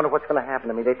think, I wonder what's going to happen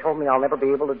to me. They told me I'll never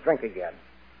be able to drink again.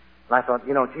 And I thought,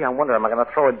 gee, I wonder, am I going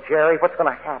to throw a Jerry? What's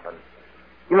going to happen?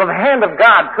 The hand of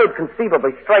God could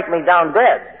conceivably strike me down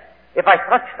dead if I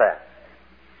touched that.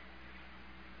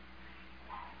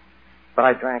 But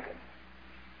I drank it.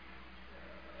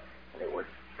 And it was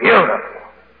beautiful.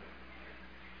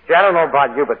 See, I don't know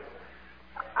about you, but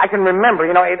I can remember,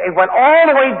 it went all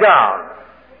the way down.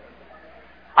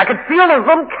 I could feel those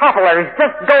little capillaries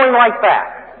just going like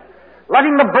that,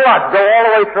 letting the blood go all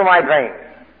the way through my veins.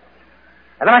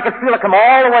 And then I could feel it come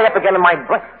all the way up again in my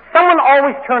brain. Someone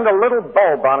always turned a little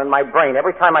bulb on in my brain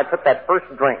every time I took that first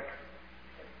drink.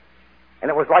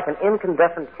 And it was like an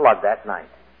incandescent flood that night.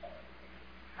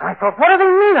 And I thought, what do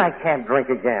they mean I can't drink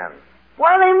again?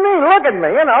 What do they mean? Look at me,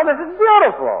 this is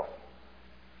beautiful.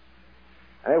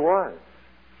 And it was.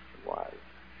 It was.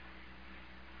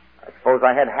 I suppose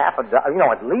I had half a dozen,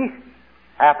 at least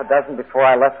half a dozen before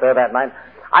I left there that night.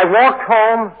 I walked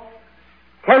home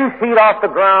 10 feet off the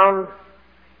ground,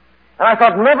 and I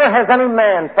thought, never has any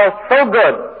man felt so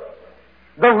good.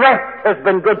 The rest has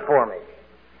been good for me.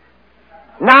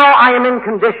 Now I am in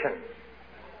condition.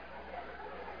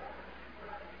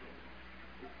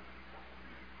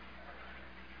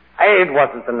 It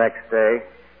wasn't the next day.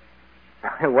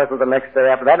 It wasn't the next day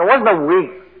after that. It wasn't a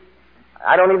week.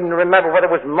 I don't even remember whether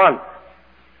it was months.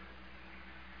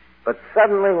 But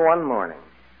suddenly one morning,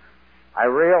 I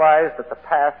realized that the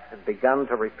past had begun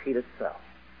to repeat itself.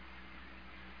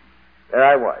 There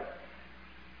I was,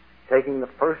 taking the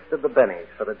first of the bennies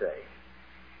for the day,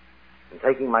 and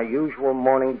taking my usual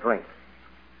morning drink,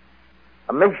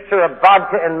 a mixture of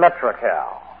vodka and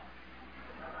Metrocal.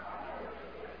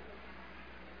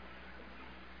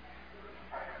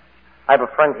 I have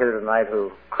a friend here tonight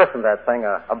who christened that thing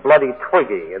a bloody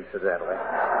Twiggy, incidentally.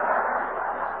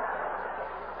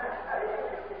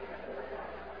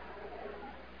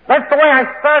 That's the way I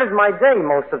started my day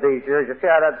most of these years. You see,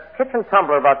 I had a kitchen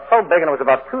tumbler about so big, and it was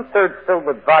about 2/3 filled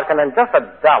with vodka, and then just a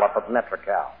dollop of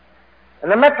Metrocal. And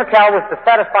the Metrocal was to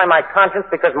satisfy my conscience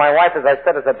because my wife, as I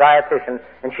said, is a dietitian,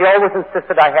 and she always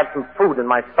insisted I have some food in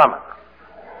my stomach.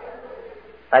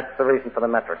 That's the reason for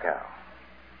the Metrocal.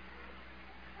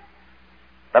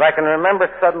 But I can remember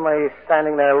suddenly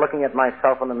standing there looking at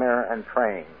myself in the mirror and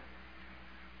praying.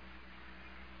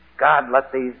 God,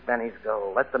 let these bennies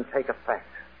go. Let them take effect.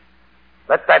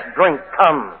 Let that drink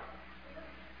come.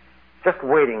 Just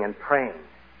waiting and praying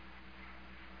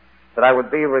that I would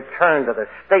be returned to the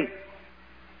state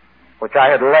which I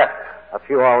had left a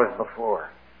few hours before,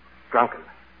 drunken.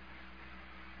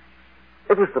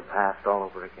 It was the past all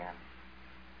over again.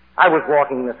 I was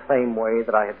walking the same way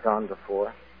that I had gone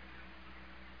before.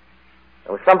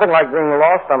 It was something like being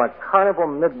lost on a carnival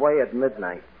midway at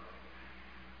midnight,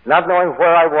 not knowing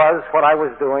where I was, what I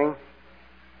was doing.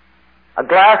 A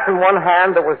glass in one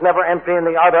hand that was never empty in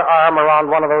the other arm around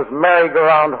one of those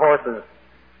merry-go-round horses.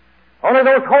 Only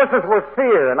those horses were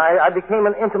fear, and I became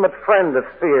an intimate friend of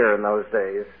fear in those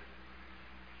days.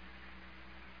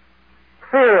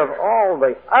 Fear of all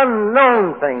the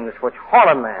unknown things which haunt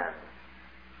a man.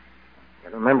 I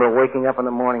remember waking up in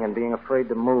the morning and being afraid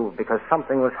to move because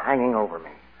something was hanging over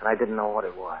me, and I didn't know what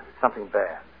it was. Something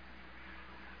bad.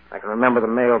 I can remember the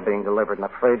mail being delivered and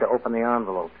afraid to open the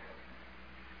envelopes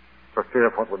for fear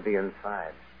of what would be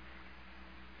inside.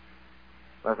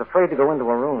 I was afraid to go into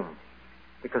a room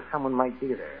because someone might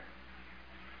be there.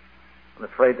 I'm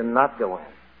afraid to not go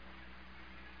in.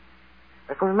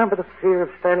 I can remember the fear of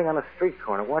standing on a street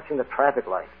corner watching the traffic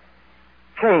light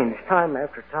change time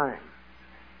after time.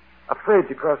 Afraid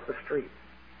to cross the street.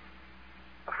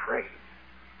 Afraid.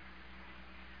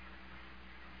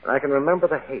 And I can remember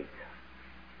the hate.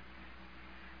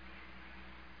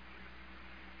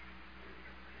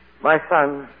 My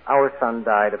son, our son,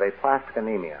 died of aplastic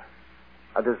anemia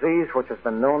a disease which has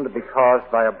been known to be caused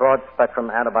by a broad-spectrum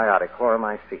antibiotic,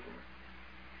 chloramycin.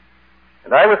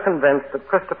 And I was convinced that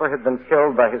Christopher had been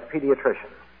killed by his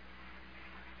pediatrician.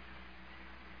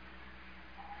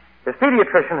 His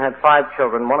pediatrician had 5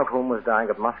 children, one of whom was dying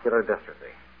of muscular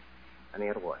dystrophy, and he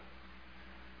had a wife.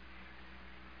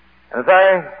 And as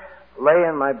I lay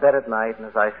in my bed at night and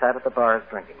as I sat at the bars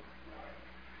drinking,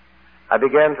 I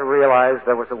began to realize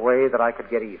there was a way that I could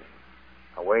get even,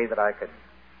 a way that I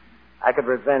could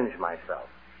revenge myself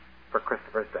for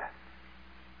Christopher's death.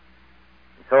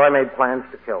 And so I made plans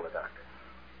to kill the doctor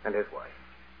and his wife.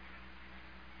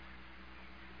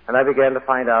 And I began to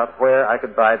find out where I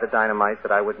could buy the dynamite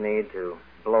that I would need to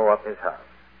blow up his house.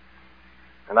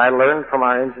 And I learned from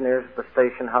our engineers at the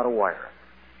station how to wire it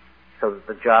so that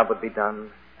the job would be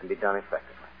done and be done effectively.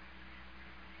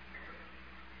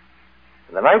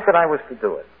 And the night that I was to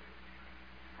do it,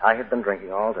 I had been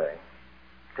drinking all day,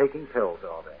 taking pills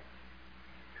all day.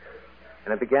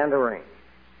 And it began to rain.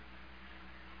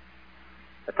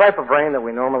 A type of rain that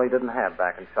we normally didn't have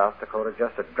back in South Dakota,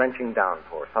 just a drenching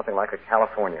downpour, something like a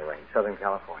California rain, Southern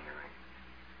California rain.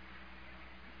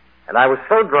 And I was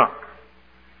so drunk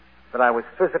that I was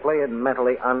physically and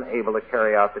mentally unable to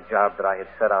carry out the job that I had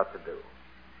set out to do.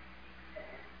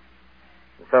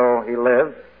 And so he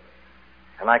lived,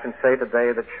 and I can say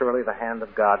today that surely the hand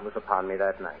of God was upon me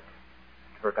that night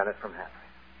to prevent it from happening.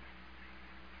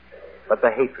 But the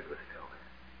hatred was still there.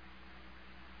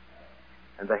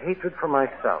 And the hatred for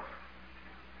myself.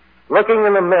 Looking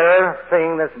in the mirror,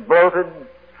 seeing this bloated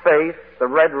face, the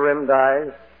red-rimmed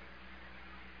eyes,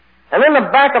 and in the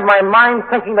back of my mind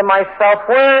thinking to myself,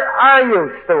 where are you,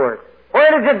 Stuart?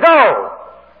 Where did you go?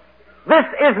 This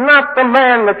is not the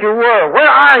man that you were. Where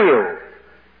are you?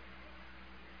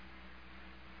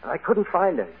 And I couldn't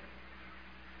find him.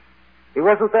 He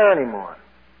wasn't there anymore.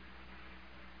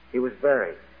 He was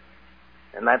buried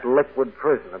in that liquid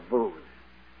prison of booze.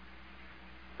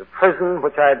 The prison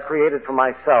which I had created for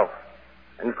myself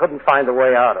and couldn't find a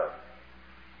way out of.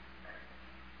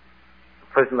 A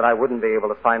prison that I wouldn't be able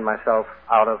to find myself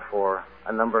out of for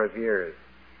a number of years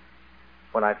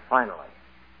when I finally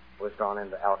was drawn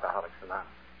into Alcoholics Anonymous.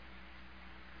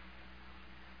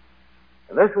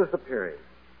 And this was the period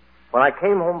when I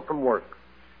came home from work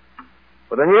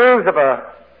with the news of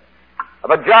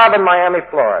a job in Miami,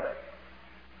 Florida.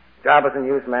 Job as a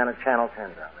newsman at Channel 10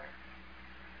 down there.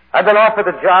 I'd been offered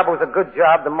the job. It was a good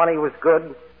job. The money was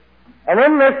good. And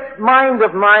in this mind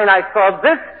of mine, I saw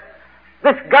this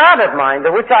God of mine,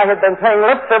 to which I had been paying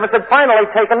lip service, had finally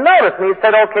taken notice. And he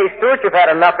said, okay, Stuart, you've had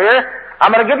enough here.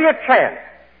 I'm going to give you a chance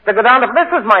to go down to... This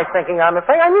was my thinking on the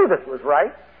thing. I knew this was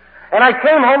right. And I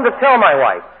came home to tell my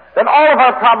wife that all of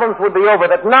our problems would be over,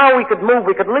 that now we could move,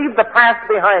 we could leave the past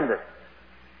behind us.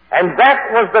 And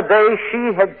that was the day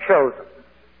she had chosen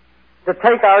to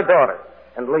take our daughter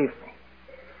and leave me.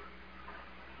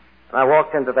 And I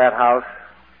walked into that house,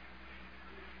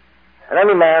 and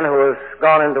any man who has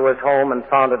gone into his home and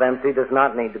found it empty does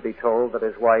not need to be told that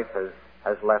his wife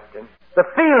has left him. The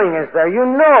feeling is there. You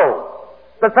know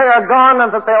that they are gone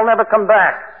and that they'll never come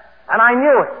back. And I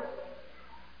knew it.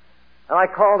 And I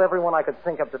called everyone I could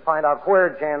think of to find out where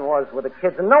Jan was with the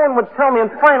kids, and no one would tell me.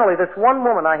 And finally, this one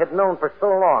woman I had known for so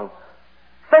long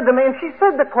said to me, and she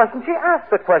said the question, she asked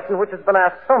the question which has been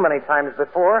asked so many times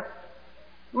before,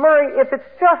 Murray, if it's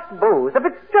just booze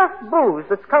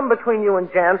that's come between you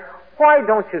and Jan, why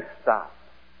don't you stop?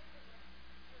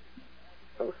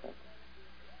 So simple.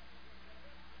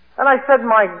 And I said,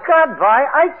 my God, Vi,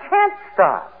 I can't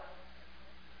stop.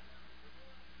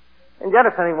 And yet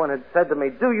if anyone had said to me,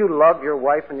 do you love your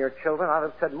wife and your children, I'd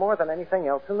have said more than anything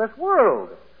else in this world.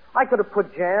 I could have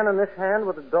put Jan in this hand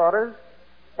with the daughters,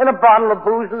 and a bottle of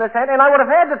booze in this hand, and I would have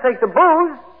had to take the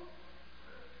booze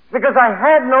because I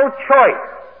had no choice.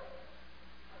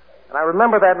 And I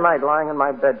remember that night lying in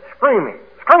my bed screaming.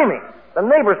 The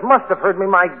neighbors must have heard me.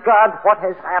 My God, what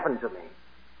has happened to me?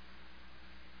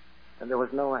 And there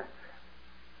was no answer.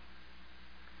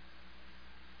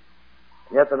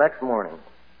 And yet the next morning,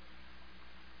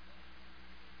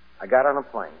 I got on a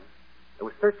plane. It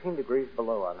was 13 degrees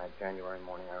below on that January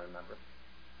morning, I remember.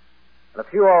 And a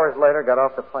few hours later, got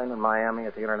off the plane in Miami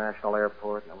at the international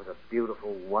airport, and it was a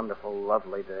beautiful, wonderful,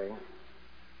 lovely day.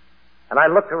 And I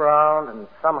looked around, and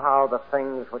somehow the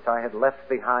things which I had left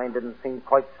behind didn't seem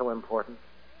quite so important.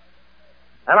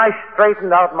 And I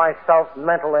straightened out myself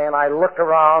mentally, and I looked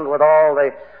around with all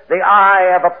the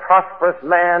eye of a prosperous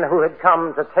man who had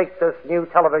come to take this new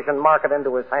television market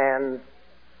into his hands.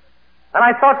 And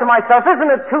I thought to myself,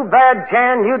 isn't it too bad,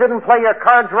 Jan, you didn't play your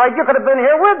cards right? You could have been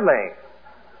here with me.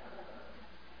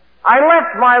 I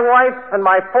left my wife and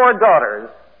my 4 daughters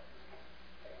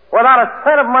where without a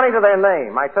cent of money to their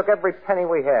name. I took every penny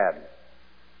we had.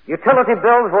 Utility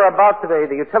bills were about to be,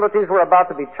 the utilities were about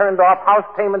to be turned off. House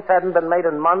payments hadn't been made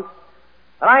in months.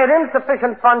 And I had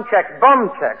insufficient fund checks,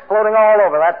 bum checks, floating all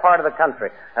over that part of the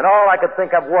country. And all I could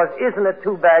think of was, isn't it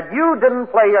too bad you didn't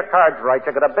play your cards right?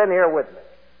 You could have been here with me.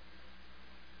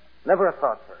 Never a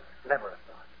thought, sir. Never a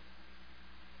thought.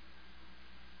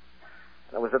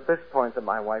 And it was at this point that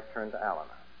my wife turned to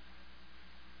Alana.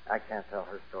 I can't tell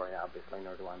her story, obviously,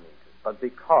 nor do I mean to. But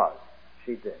because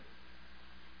she did,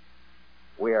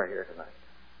 we are here tonight.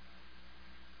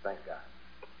 Thank God.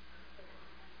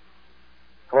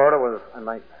 Florida was a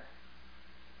nightmare.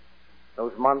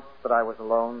 Those months that I was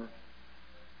alone,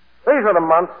 these were the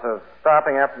months of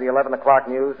stopping after the 11 o'clock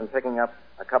news and picking up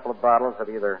a couple of bottles of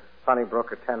either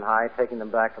Sunnybrook or Ten High, taking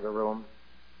them back to the room.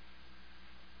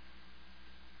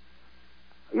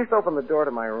 I used to open the door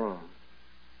to my room,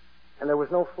 and there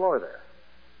was no floor there.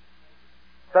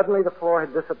 Suddenly the floor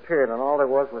had disappeared, and all there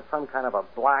was some kind of a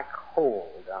black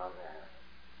hole down there.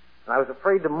 And I was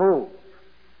afraid to move.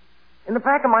 In the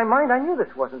back of my mind, I knew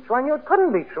this wasn't true. I knew it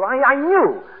couldn't be true. I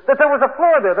knew that there was a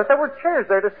floor there, that there were chairs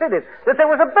there to sit in, that there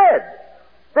was a bed,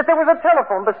 that there was a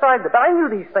telephone beside the bed. I knew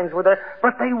these things were there,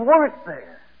 but they weren't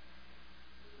there.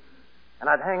 And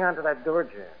I'd hang on to that door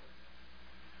jamb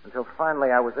until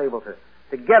finally I was able to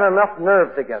get enough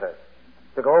nerve together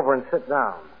to go over and sit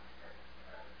down.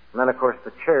 And then, of course,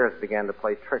 the chairs began to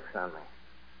play tricks on me,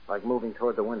 like moving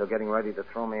toward the window, getting ready to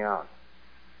throw me out.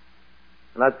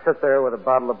 And I'd sit there with a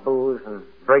bottle of booze and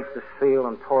break the seal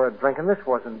and pour a drink. And this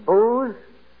wasn't booze.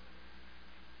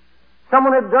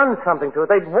 Someone had done something to it.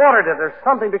 They'd watered it or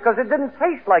something because it didn't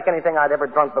taste like anything I'd ever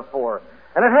drunk before.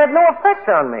 And it had no effect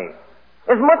on me.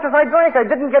 As much as I drank, I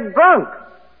didn't get drunk.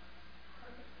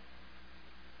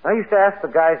 I used to ask the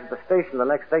guys at the station the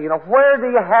next day, where do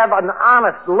you have an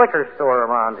honest liquor store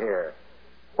around here?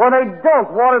 Well, they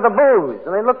don't water the booze.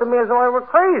 And they looked at me as though I were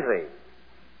crazy.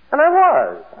 And I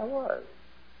was.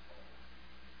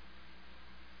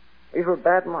 These were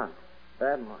bad months.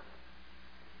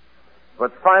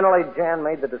 But finally, Jan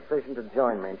made the decision to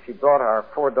join me, and she brought our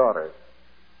 4 daughters.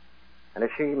 And as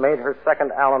she made her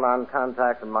second Al-Anon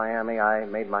contact in Miami, I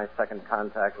made my second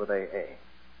contact with AA.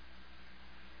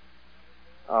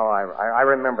 Oh, I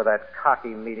remember that cocky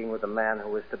meeting with the man who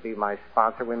was to be my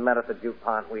sponsor. We met at the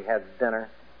DuPont. We had dinner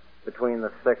between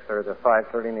the 6 or the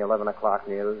 5:30 and the 11 o'clock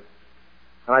news.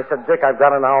 And I said, Dick, I've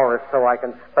got an hour or so I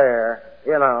can spare,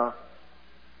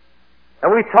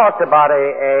 And we talked about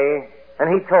AA, and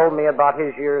he told me about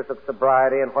his years of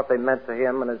sobriety and what they meant to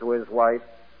him and his wife.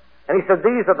 And he said,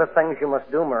 these are the things you must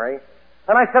do, Murray.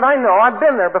 And I said, I know. I've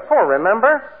been there before,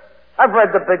 remember? I've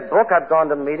read the big book. I've gone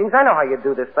to meetings. I know how you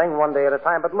do this thing one day at a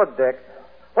time. But look, Dick,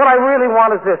 what I really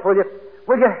want is this. Will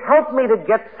you help me to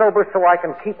get sober so I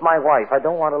can keep my wife? I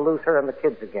don't want to lose her and the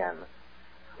kids again.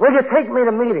 Will you take me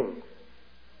to meetings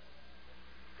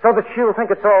so that she'll think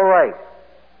it's all right?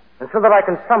 And so that I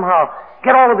can somehow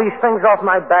get all of these things off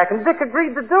my back. And Dick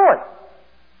agreed to do it.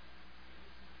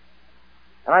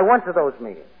 And I went to those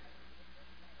meetings.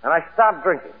 And I stopped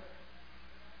drinking.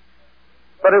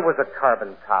 But it was a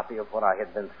carbon copy of what I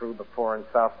had been through before in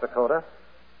South Dakota.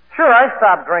 Sure, I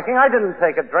stopped drinking. I didn't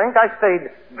take a drink. I stayed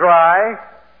dry.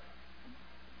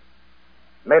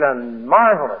 Made a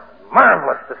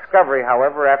marvelous discovery,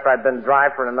 however, after I'd been dry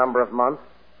for a number of months.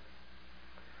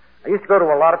 I used to go to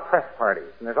a lot of press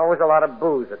parties, and there's always a lot of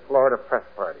booze at Florida press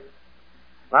parties.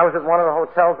 And I was at one of the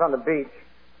hotels on the beach,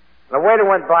 and a waiter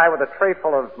went by with a tray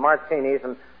full of martinis,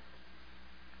 and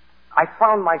I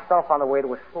found myself on the way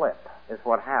to a slip, is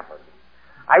what happened.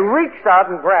 I reached out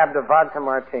and grabbed a vodka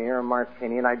martini or a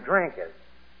martini, and I drank it.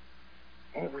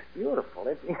 And it was beautiful.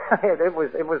 It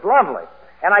was lovely.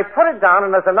 And I put it down,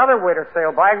 and as another waiter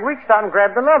sailed by, I reached out and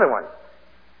grabbed another one.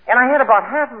 And I had about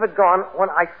half of it gone when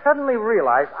I suddenly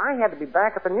realized I had to be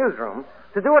back at the newsroom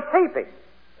to do a taping.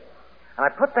 And I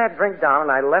put that drink down,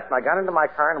 and I left, and I got into my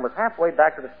car and was halfway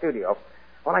back to the studio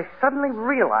when I suddenly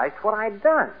realized what I'd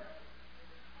done.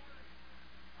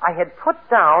 I had put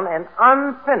down an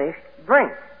unfinished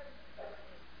drink.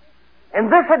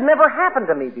 And this had never happened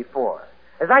to me before.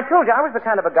 As I told you, I was the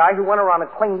kind of a guy who went around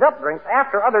and cleaned up drinks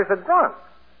after others had drunk.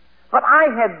 But I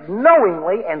had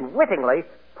knowingly and wittingly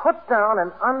put down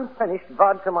an unfinished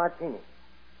vodka martini.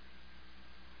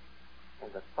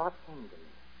 And the thought came to me.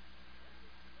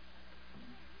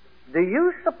 Do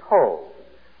you suppose...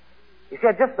 You see,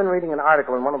 I'd just been reading an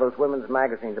article in one of those women's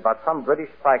magazines about some British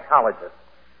psychologist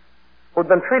who'd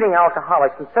been treating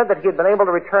alcoholics and said that he had been able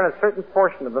to return a certain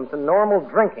portion of them to normal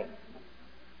drinking.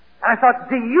 And I thought,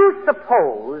 do you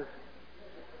suppose,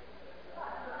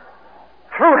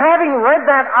 through having read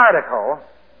that article,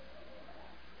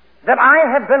 that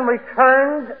I had been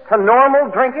returned to normal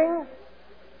drinking?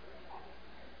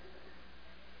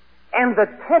 And the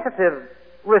tentative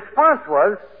response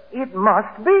was, it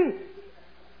must be.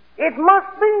 It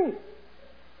must be.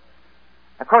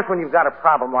 Of course, when you've got a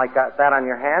problem like that on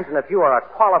your hands, and if you are a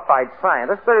qualified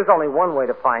scientist, there's only one way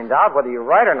to find out whether you're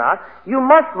right or not. You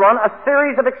must run a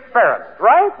series of experiments,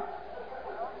 right?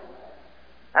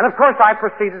 And of course, I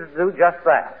proceeded to do just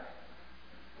that.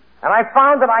 And I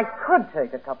found that I could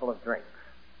take a couple of drinks.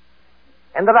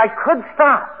 And that I could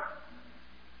stop.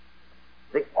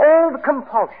 The old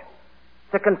compulsion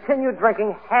to continue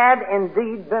drinking had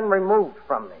indeed been removed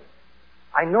from me.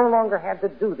 I no longer had to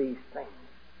do these things.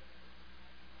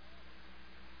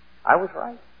 I was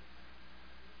right.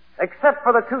 Except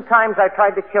for the 2 times I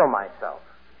tried to kill myself.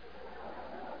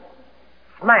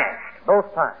 Smashed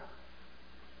both times.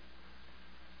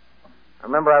 I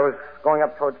remember I was going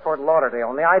up towards Fort Lauderdale,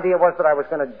 and the idea was that I was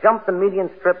going to jump the median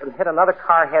strip and hit another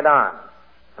car head on.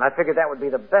 And I figured that would be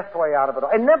the best way out of it all.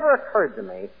 It never occurred to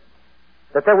me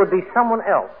that there would be someone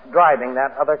else driving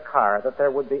that other car, that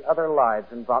there would be other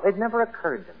lives involved. It never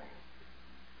occurred to me.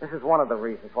 This is one of the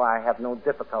reasons why I have no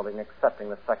difficulty in accepting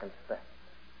the second step.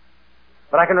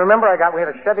 But I can remember we had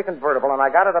a Chevy convertible, and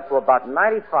I got it up to about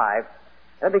 95,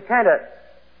 and it'd be kind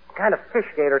of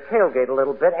fishgate or tailgate a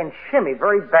little bit and shimmy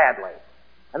very badly.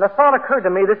 And the thought occurred to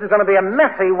me, this is going to be a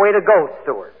messy way to go,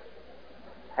 Stuart.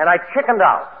 And I chickened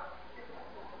out.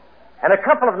 And a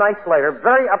couple of nights later,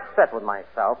 very upset with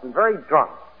myself and very drunk,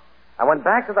 I went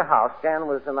back to the house. Jan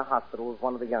was in the hospital with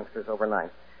one of the youngsters overnight.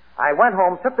 I went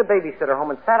home, took the babysitter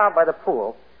home, and sat out by the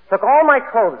pool, took all my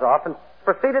clothes off, and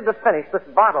proceeded to finish this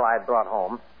bottle I had brought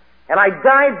home. And I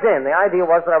dived in. The idea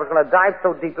was that I was going to dive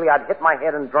so deeply I'd hit my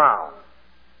head and drown.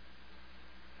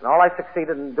 And all I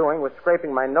succeeded in doing was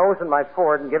scraping my nose and my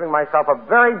forehead and giving myself a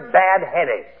very bad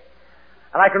headache.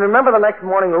 And I can remember the next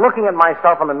morning looking at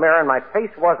myself in the mirror, and my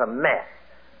face was a mess.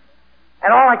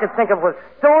 And all I could think of was,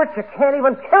 Stuart, you can't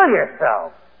even kill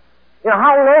yourself. You know,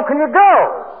 how low can you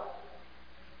go?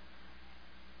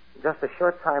 Just a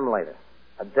short time later,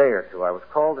 a day or two, I was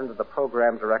called into the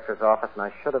program director's office, and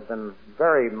I should have been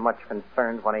very much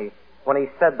concerned when he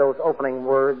said those opening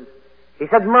words. He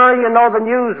said, Murray, you know the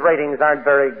news ratings aren't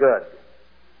very good.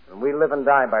 And we live and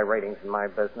die by ratings in my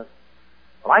business.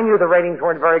 Well, I knew the ratings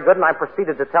weren't very good, and I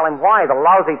proceeded to tell him why the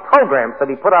lousy programs that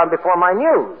he put on before my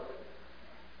news.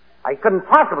 I couldn't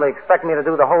possibly expect me to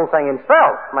do the whole thing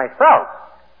myself.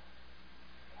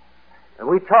 And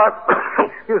we talked,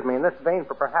 in this vein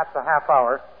for perhaps a half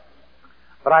hour,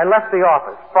 but I left the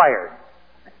office, fired.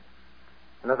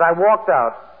 And as I walked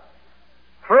out,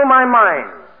 through my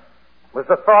mind was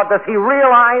the thought, does he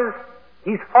realize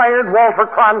he's fired Walter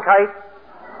Cronkite?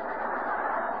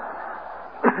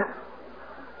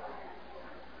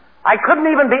 I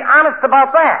couldn't even be honest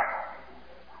about that.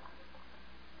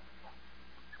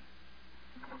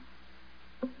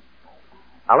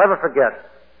 I'll never forget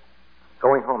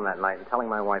going home that night and telling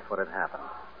my wife what had happened.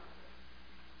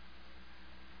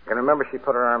 I can remember she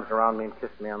put her arms around me and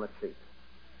kissed me on the cheek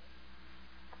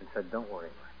and said, don't worry,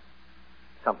 Mike.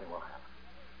 Something will happen.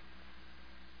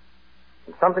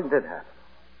 And something did happen.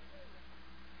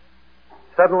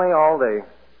 Suddenly all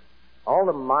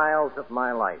the miles of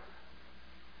my life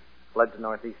led to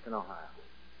northeastern Ohio.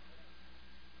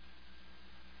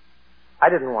 I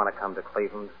didn't want to come to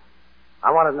Cleveland.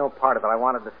 I wanted no part of it. I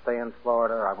wanted to stay in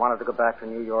Florida, or I wanted to go back to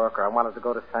New York, or I wanted to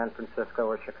go to San Francisco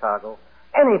or Chicago.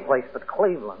 Any place but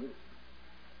Cleveland.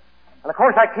 And of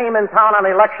course I came in town on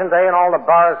election day and all the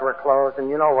bars were closed, and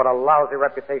you know what a lousy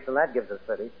reputation that gives a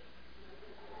city.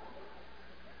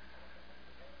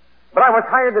 But I was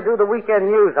hired to do the weekend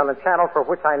news on the channel for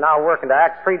which I now work, and to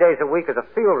act 3 days a week as a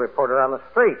field reporter on the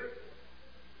street.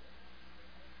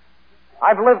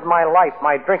 I've lived my life,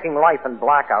 my drinking life, in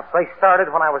blackouts. They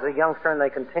started when I was a youngster, and they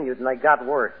continued, and they got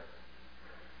worse.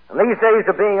 And these days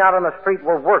of being out on the street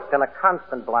were worked in a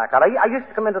constant blackout. I used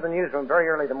to come into the newsroom very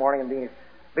early in the morning and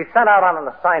be sent out on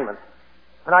an assignment,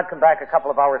 and I'd come back a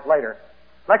couple of hours later,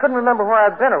 and I couldn't remember where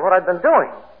I'd been or what I'd been doing.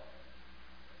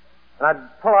 And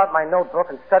I'd pull out my notebook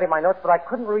and study my notes, but I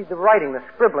couldn't read the writing. The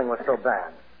scribbling was so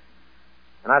bad.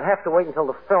 And I'd have to wait until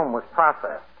the film was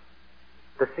processed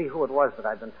to see who it was that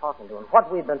I'd been talking to and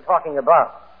what we'd been talking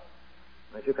about.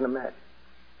 As you can imagine,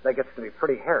 that gets to be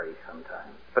pretty hairy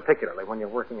sometimes, particularly when you're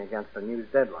working against a news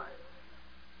deadline.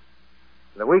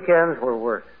 The weekends were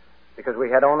worse, because we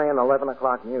had only an 11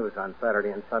 o'clock news on Saturday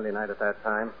and Sunday night at that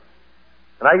time.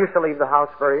 And I used to leave the house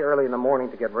very early in the morning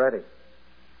to get ready.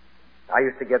 I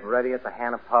used to get ready at the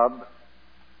Hannah Pub.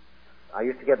 I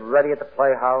used to get ready at the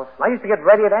Playhouse. I used to get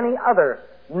ready at any other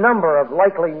number of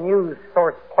likely news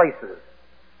source places.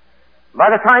 By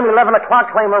the time 11 o'clock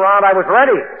came around, I was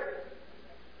ready.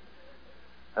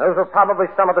 Those were probably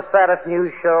some of the saddest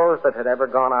news shows that had ever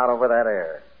gone out over that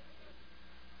air.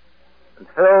 And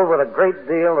filled with a great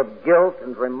deal of guilt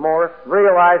and remorse,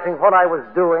 realizing what I was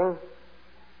doing,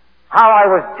 how I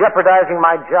was jeopardizing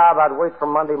my job, I'd wait for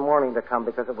Monday morning to come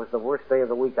because it was the worst day of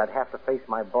the week. I'd have to face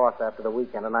my boss after the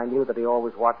weekend, and I knew that he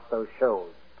always watched those shows.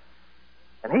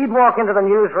 And he'd walk into the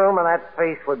newsroom, and that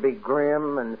face would be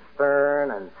grim and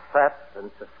stern and set and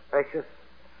suspicious.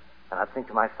 And I'd think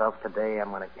to myself, today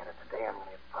I'm going to get it. Today I'm going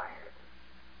to get fired.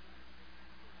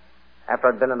 After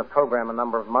I'd been in the program a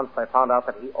number of months, I found out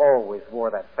that he always wore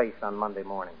that face on Monday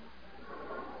morning.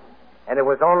 And it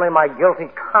was only my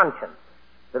guilty conscience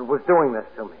that was doing this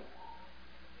to me.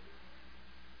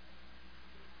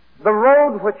 The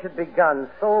road which had begun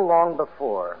so long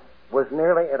before was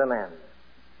nearly at an end.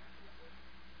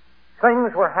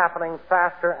 Things were happening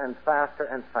faster and faster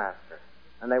and faster,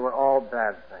 and they were all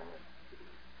bad things.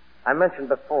 I mentioned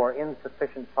before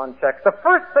insufficient fund checks. The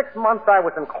first 6 months I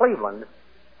was in Cleveland,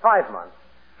 5 months,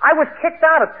 I was kicked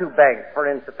out of 2 banks for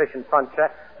insufficient fund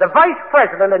checks. The vice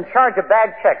president in charge of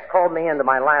bad checks called me into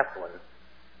my last one.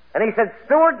 And he said,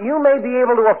 Stewart, you may be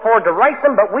able to afford to write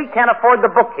them, but we can't afford the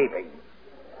bookkeeping.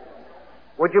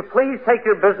 Would you please take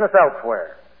your business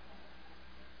elsewhere?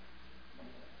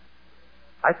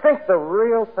 I think the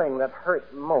real thing that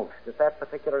hurt most at that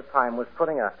particular time was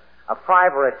putting a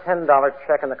 $5 or a $10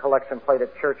 check in the collection plate at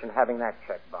church and having that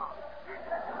check bound.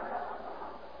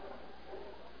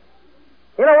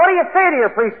 You know, what do you say to your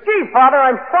priest? Gee, Father,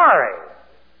 I'm sorry.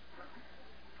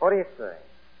 What do you say?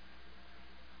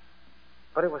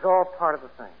 But it was all part of the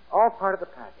thing, all part of the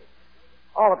package.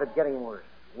 All of it getting worse,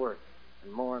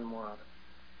 and more of it.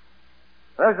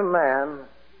 There's a man,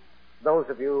 those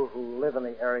of you who live in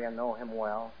the area know him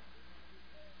well.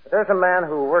 But there's a man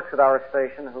who works at our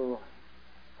station who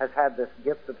has had this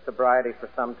gift of sobriety for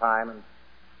some time. And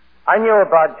I knew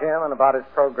about Jim and about his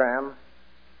program.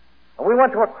 And we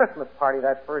went to a Christmas party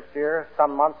that first year,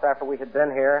 some months after we had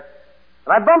been here.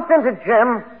 And I bumped into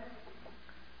Jim,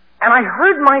 and I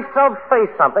heard myself say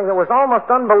something that was almost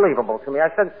unbelievable to me. I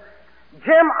said,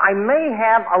 Jim, I may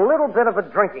have a little bit of a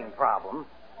drinking problem.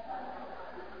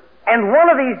 And one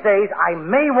of these days, I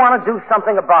may want to do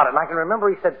something about it. And I can remember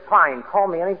he said, fine, call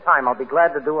me any time. I'll be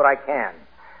glad to do what I can.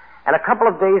 And a couple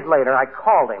of days later, I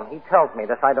called him. He tells me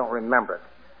this. I don't remember it.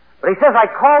 But he says, I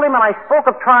called him and I spoke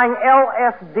of trying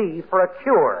LSD for a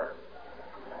cure.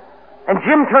 And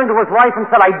Jim turned to his wife and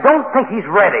said, I don't think he's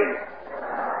ready.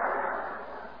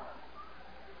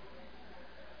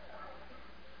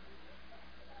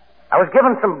 I was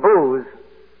given some booze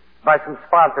by some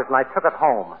sponsors, and I took it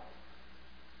home.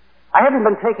 I hadn't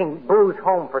been taking booze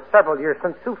home for several years,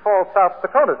 since Sioux Falls, South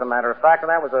Dakota, as a matter of fact, and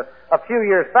that was a few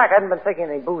years back. I hadn't been taking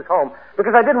any booze home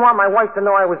because I didn't want my wife to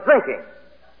know I was drinking.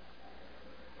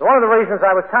 One of the reasons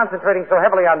I was concentrating so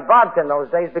heavily on vodka in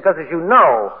those days, because as you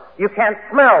know, you can't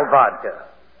smell vodka.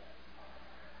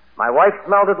 My wife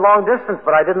smelled it long distance,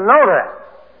 but I didn't know that.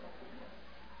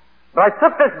 But I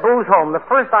took this booze home, the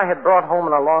first I had brought home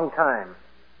in a long time.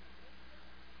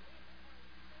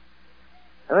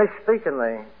 And they speak in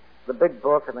the big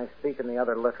book, and they speak in the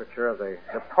other literature of the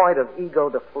point of ego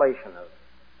deflation, of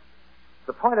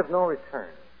the point of no return.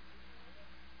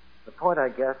 The point, I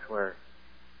guess, where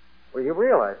you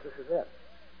realize this is it.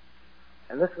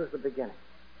 And this was the beginning.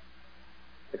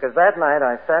 Because that night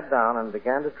I sat down and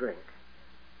began to drink,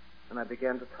 and I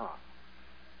began to talk.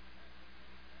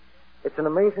 It's an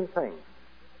amazing thing.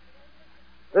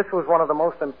 This was one of the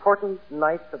most important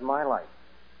nights of my life,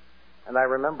 and I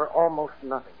remember almost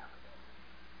nothing of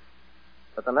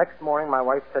it. But the next morning my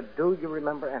wife said, do you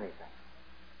remember anything?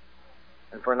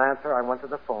 And for an answer I went to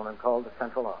the phone and called the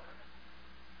central office.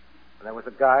 And there was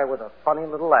a guy with a funny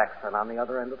little accent on the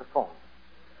other end of the phone.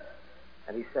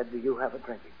 And he said, do you have a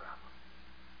drinking problem?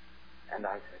 And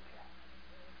I said, yes.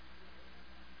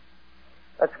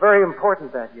 That's very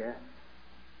important, that yes.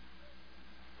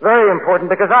 Very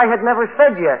important, because I had never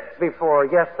said yes before.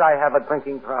 Yes, I have a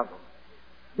drinking problem.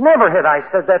 Never had I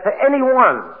said that to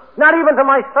anyone, not even to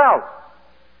myself.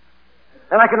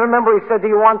 And I can remember he said, do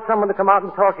you want someone to come out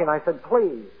and talk to you? And I said,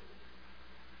 please.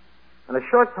 And a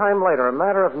short time later, a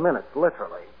matter of minutes,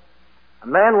 literally, a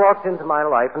man walked into my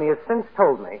life, and he has since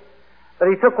told me that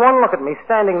he took one look at me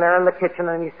standing there in the kitchen,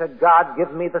 and he said, God,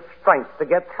 give me the strength to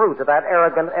get through to that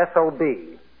arrogant SOB.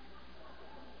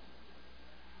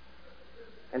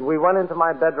 And we went into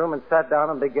my bedroom and sat down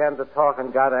and began to talk,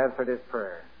 and God answered his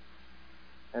prayer.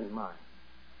 And mine.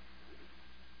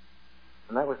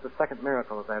 And that was the second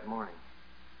miracle of that morning.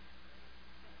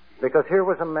 Because here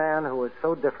was a man who was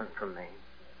so different from me.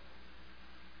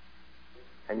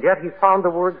 And yet he found the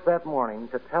words that morning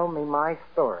to tell me my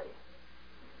story.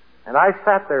 And I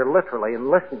sat there literally and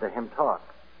listened to him talk.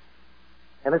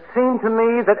 And it seemed to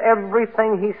me that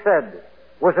everything he said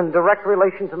was in direct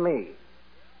relation to me.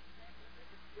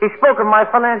 He spoke of my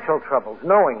financial troubles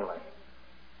knowingly.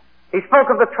 He spoke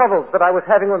of the troubles that I was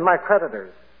having with my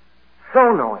creditors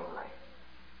so knowingly.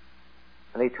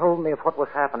 And he told me of what was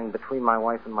happening between my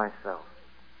wife and myself.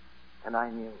 And I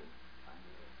knew.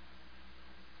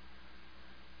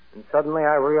 And suddenly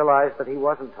I realized that he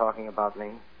wasn't talking about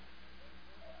me.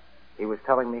 He was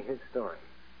telling me his story.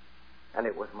 And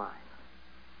it was mine.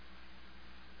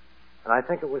 And I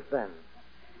think it was then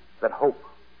that hope,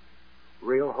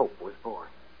 real hope, was born.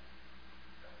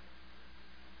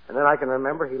 And then I can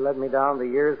remember he led me down the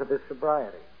years of his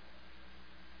sobriety.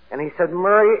 And he said,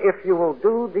 Murray, if you will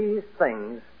do these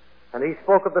things, and he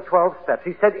spoke of the 12 steps.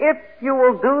 He said, if you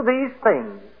will do these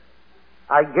things,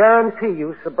 I guarantee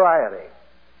you sobriety.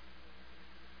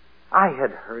 I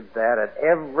had heard that at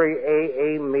every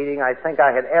AA meeting I think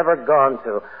I had ever gone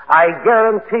to. I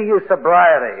guarantee you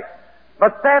sobriety.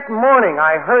 But that morning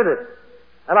I heard it,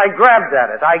 and I grabbed at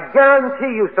it. I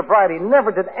guarantee you sobriety.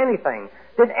 Never did anything,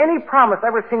 did any promise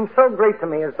ever seem so great to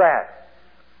me as that.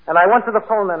 And I went to the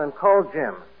phone then and called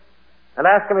Jim and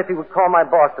asked him if he would call my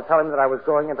boss to tell him that I was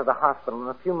going into the hospital. And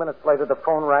a few minutes later the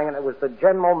phone rang, and it was the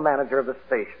general manager of the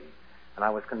station. And I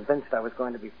was convinced I was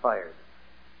going to be fired.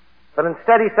 But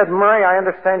instead he said, Murray, I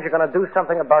understand you're going to do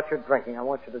something about your drinking. I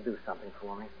want you to do something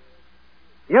for me.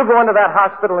 You go into that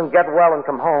hospital and get well and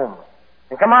come home.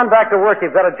 And come on back to work.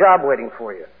 You've got a job waiting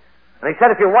for you. And he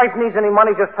said, if your wife needs any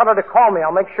money, just tell her to call me.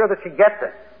 I'll make sure that she gets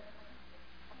it.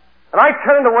 And I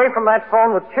turned away from that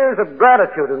phone with tears of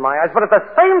gratitude in my eyes. But at the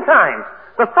same time,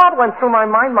 the thought went through my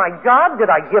mind, my God,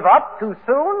 did I give up too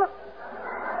soon?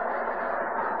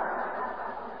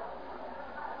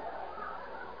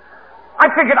 I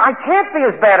figured I can't be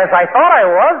as bad as I thought I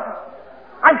was.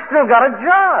 I've still got a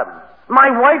job.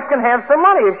 My wife can have some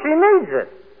money if she needs it.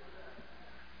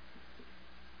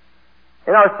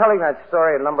 You know, I was telling that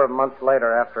story a number of months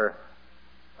later after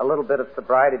a little bit of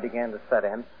sobriety began to set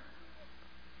in.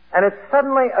 And it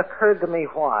suddenly occurred to me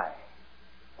why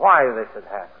this had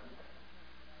happened.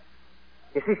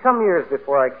 You see, some years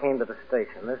before I came to the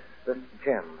station, this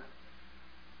Jim,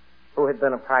 who had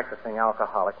been a practicing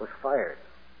alcoholic, was fired.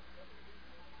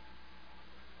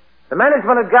 The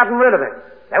management had gotten rid of him.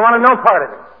 They wanted no part of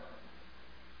him.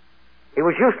 He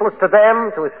was useless to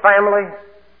them, to his family.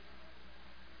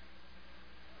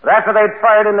 But after they'd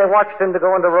fired him, they watched him to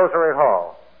go into Rosary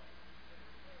Hall.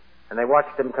 And they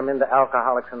watched him come into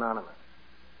Alcoholics Anonymous.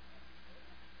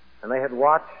 And they had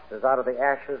watched as out of the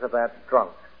ashes of that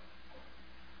drunk,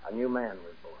 a new man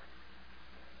was born.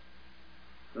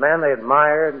 A man they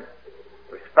admired,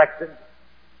 respected,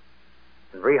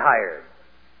 and rehired.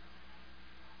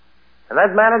 And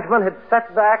that management had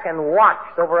sat back and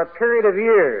watched over a period of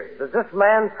years as this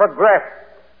man progressed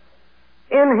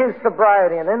in his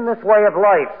sobriety and in this way of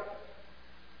life.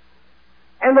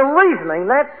 And the reasoning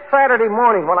that Saturday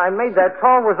morning when I made that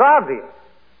call was obvious.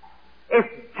 If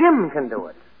Jim can do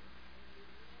it,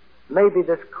 maybe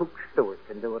this kook Stewart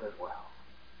can do it as well.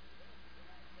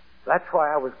 That's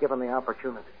why I was given the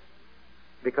opportunity,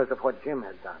 because of what Jim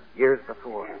had done years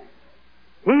before.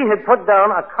 He had put down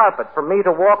a carpet for me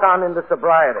to walk on into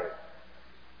sobriety.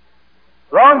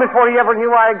 Long before he ever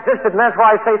knew I existed, and that's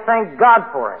why I say thank God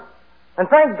for him. And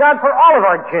thank God for all of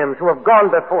our Jims who have gone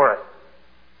before us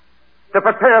to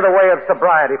prepare the way of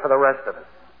sobriety for the rest of us.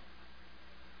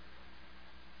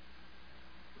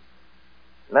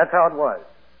 And that's how it was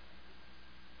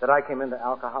that I came into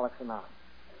Alcoholics Anonymous,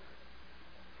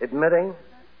 admitting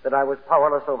that I was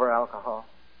powerless over alcohol,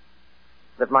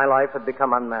 that my life had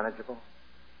become unmanageable.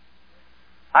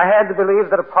 I had to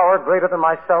believe that a power greater than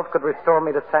myself could restore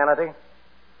me to sanity.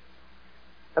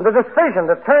 And the decision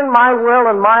to turn my will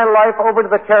and my life over to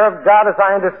the care of God as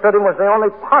I understood him was the only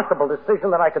possible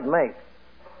decision that I could make.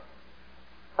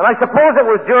 And I suppose it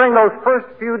was during those first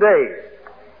few days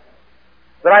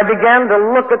that I began to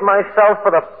look at myself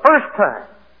for the first time,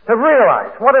 to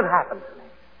realize what had happened to me.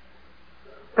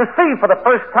 To see for the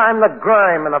first time the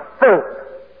grime and the filth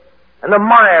and the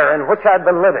mire in which I'd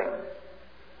been living.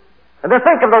 And to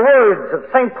think of the words of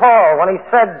St. Paul when he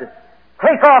said,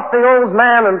 take off the old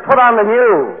man and put on the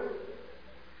new.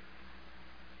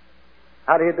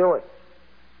 How do you do it?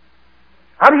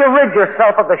 How do you rid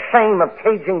yourself of the shame of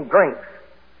caging drinks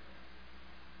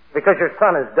because your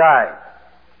son has died?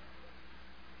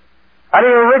 How do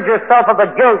you rid yourself of the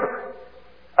guilt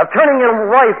of turning your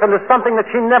wife into something that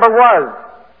she never was?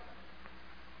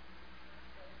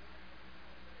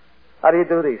 How do you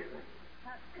do these things?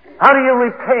 How do you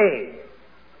repay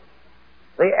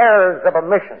the errors of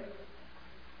omission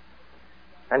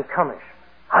and commission.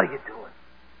 How do you do it?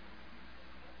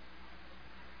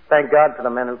 Thank God for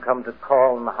the men who come to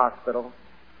call in the hospital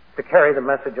to carry the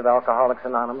message of Alcoholics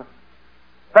Anonymous.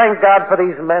 Thank God for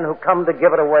these men who come to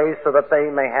give it away so that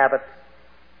they may have it.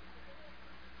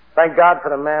 Thank God for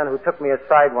the man who took me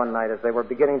aside one night as they were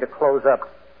beginning to close up.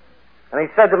 And he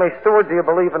said to me, "Stewart, do you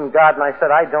believe in God?" And I said,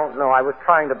 "I don't know. I was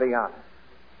trying to be honest.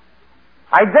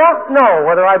 I don't know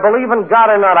whether I believe in God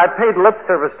or not. I paid lip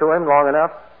service to him long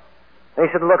enough." And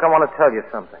he said, "Look, I want to tell you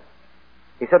something."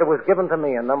 He said, "It was given to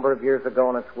me a number of years ago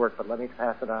and it's worked, but let me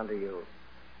pass it on to you."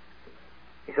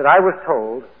 He said, "I was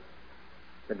told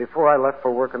that before I left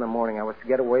for work in the morning, I was to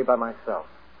get away by myself.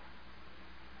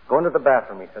 Go into the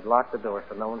bathroom," he said, "lock the door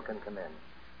so no one can come in.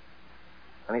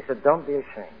 And he said, don't be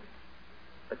ashamed,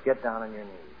 but get down on your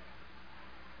knees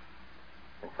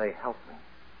and say, 'Help me.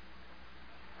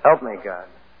 Help me, God,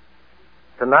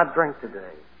 to not drink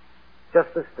today,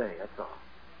 just this day, that's all.'"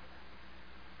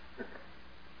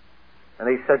 And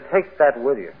he said, "Take that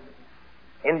with you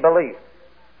in belief.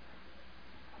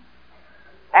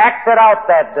 Act it out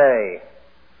that day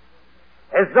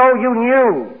as though you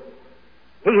knew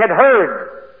he had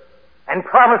heard and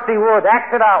promised he would.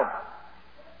 Act it out."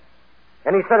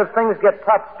 And he said, "If things get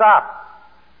tough, stop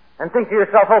and think to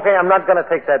yourself, okay, I'm not going to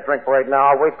take that drink right now.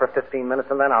 I'll wait for 15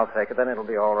 minutes and then I'll take it. Then it'll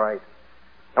be all right."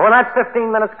 And when that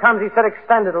 15 minutes comes, he said,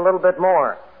 extend it a little bit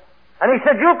more. And he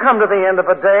said, you'll come to the end of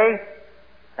a day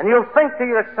and you'll think to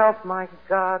yourself, my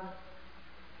God,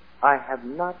 I have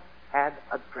not had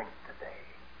a drink today.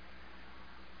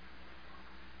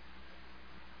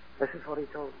 This is what he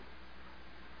told me.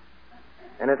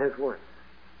 And it has worked.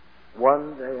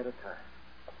 One day at a time.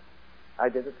 I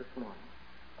did it this morning.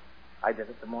 I did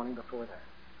it the morning before that.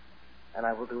 And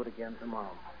I will do it again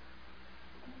tomorrow.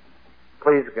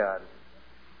 Please, God,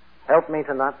 help me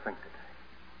to not drink today.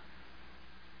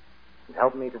 And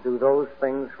help me to do those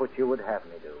things which you would have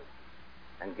me do.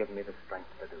 And give me the strength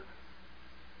to do them.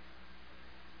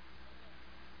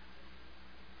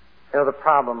 You know, the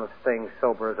problem of staying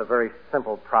sober is a very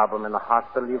simple problem in the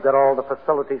hospital. You've got all the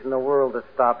facilities in the world to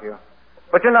stop you.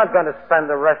 But you're not going to spend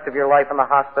the rest of your life in the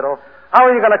hospital. How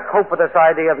are you going to cope with this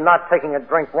idea of not taking a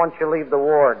drink once you leave the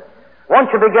ward? Once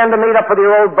you begin to meet up with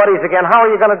your old buddies again, how are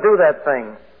you going to do that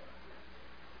thing?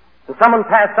 And someone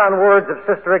passed on words of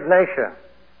Sister Ignatia.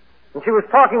 And she was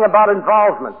talking about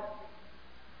involvement.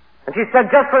 And she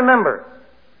said, just remember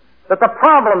that the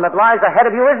problem that lies ahead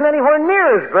of you isn't anywhere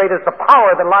near as great as the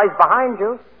power that lies behind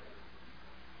you.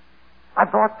 I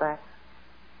bought that.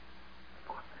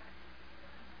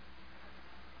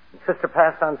 And Sister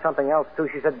passed on something else, too.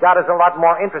 She said, God is a lot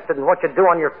more interested in what you do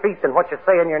on your feet than what you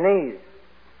say on your knees.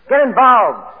 Get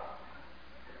involved.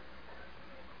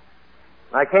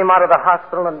 I came out of the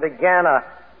hospital and began a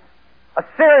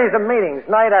series of meetings,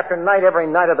 night after night, every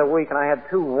night of the week, and I had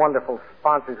two wonderful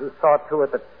sponsors who saw to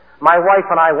it that my wife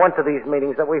and I went to these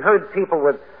meetings, that we heard people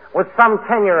with some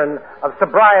tenure of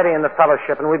sobriety in the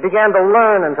fellowship, and we began to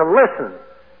learn and to listen.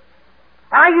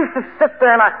 I used to sit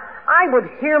there and I would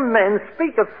hear men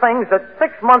speak of things that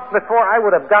 6 months before I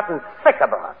would have gotten sick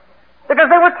about. Because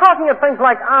they were talking of things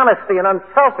like honesty and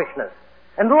unselfishness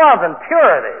and love and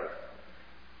purity.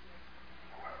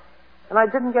 And I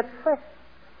didn't get sick.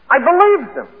 I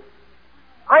believed them.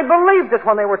 I believed it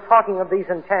when they were talking of these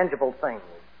intangible things.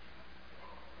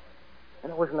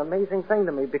 And it was an amazing thing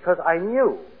to me because I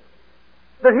knew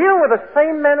that here were the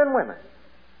same men and women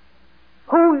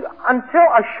who, until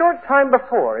a short time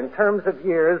before, in terms of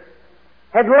years,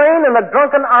 had lain in the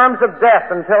drunken arms of death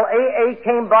until AA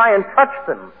came by and touched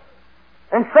them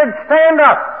and said, stand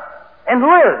up and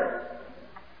live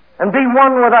and be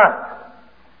one with us.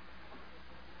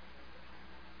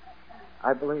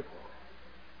 I believed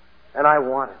it. And I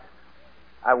wanted it.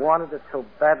 I wanted it so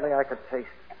badly I could taste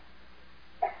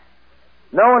it.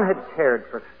 No one had cared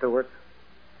for Stewart.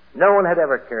 No one had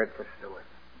ever cared for Stewart.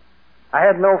 I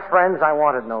had no friends. I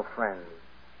wanted no friends.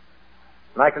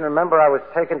 And I can remember I was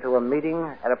taken to a meeting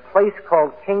at a place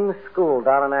called King's School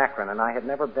down in Akron, and I had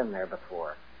never been there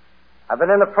before. I've been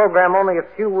in the program only a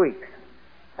few weeks.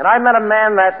 And I met a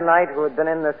man that night who had been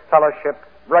in this fellowship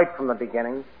right from the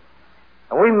beginning.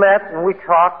 And we met and we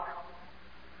talked.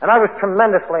 And I was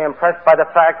tremendously impressed by the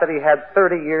fact that he had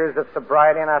 30 years of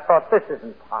sobriety, and I thought, this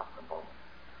isn't possible.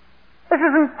 This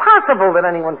is impossible that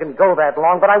anyone can go that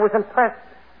long, but I was impressed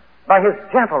by his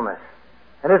gentleness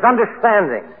and his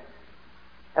understanding.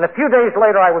 And a few days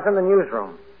later, I was in the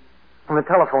newsroom, and the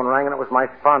telephone rang, and it was my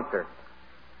sponsor.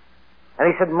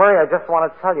 And he said, Murray, I just want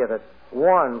to tell you that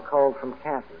Warren called from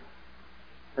Canton,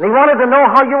 and he wanted to know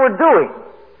how you were doing.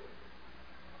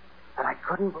 And I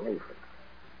couldn't believe it.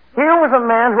 Here was a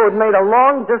man who had made a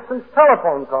long-distance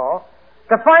telephone call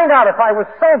to find out if I was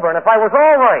sober and if I was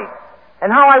all right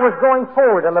and how I was going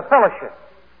forward in the fellowship.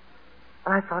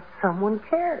 And I thought, someone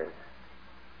cares.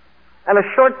 And a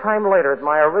short time later, at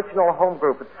my original home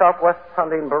group at Southwest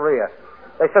Sunday in Berea,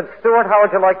 they said, Stuart, how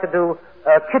would you like to do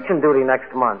kitchen duty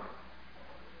next month?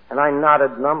 And I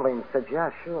nodded numbly and said,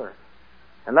 yeah, sure.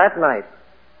 And that night,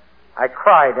 I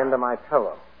cried into my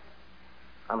pillow.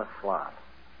 I'm a slob.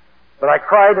 But I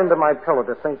cried into my pillow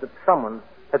to think that someone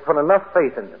had put enough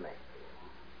faith into me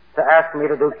to ask me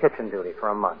to do kitchen duty for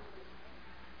a month.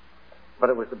 But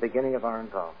it was the beginning of our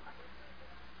involvement.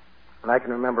 And I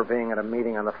can remember being at a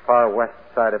meeting on the far west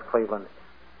side of Cleveland,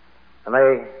 and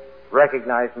they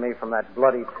recognized me from that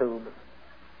bloody tube.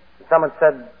 And someone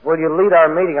said, will you lead our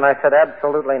meeting? And I said,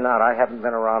 absolutely not. I haven't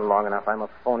been around long enough. I'm a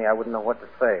phony. I wouldn't know what to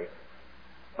say.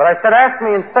 But I said, ask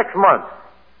me in 6 months.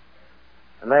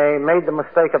 And they made the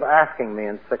mistake of asking me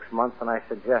in 6 months, and I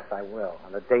said, yes, I will.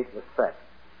 And the date was set.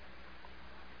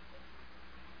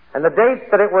 And the date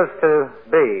that it was to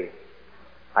be,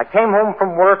 I came home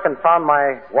from work and found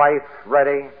my wife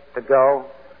ready to go,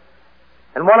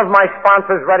 and one of my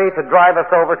sponsors ready to drive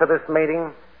us over to this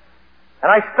meeting.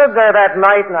 And I stood there that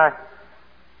night, and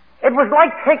it was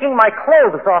like taking my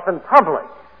clothes off in public.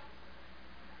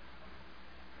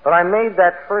 But I made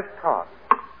that first talk,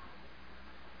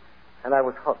 and I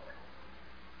was hooked.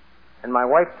 And my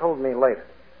wife told me later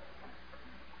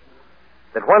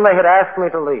that when they had asked me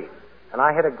to leave, and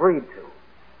I had agreed to,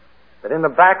 that in the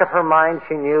back of her mind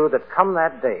she knew that come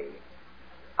that day,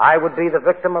 I would be the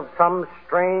victim of some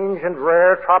strange and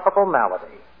rare tropical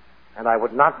malady, and I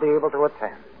would not be able to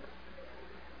attend.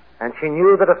 And she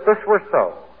knew that if this were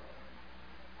so,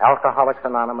 Alcoholics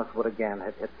Anonymous would again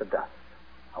have hit the dust,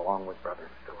 along with Brother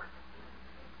Stewart.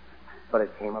 But it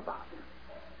came about.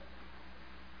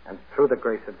 And through the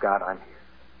grace of God, I'm here.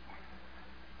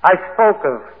 I spoke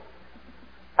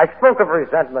of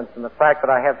resentments and the fact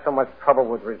that I have so much trouble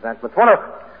with resentments. One of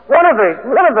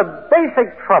the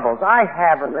basic troubles I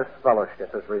have in this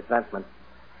fellowship is resentment.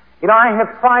 You know, I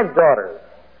have 5 daughters.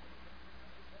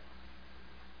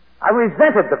 I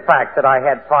resented the fact that I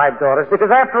had 5 daughters because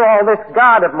after all, this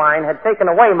God of mine had taken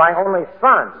away my only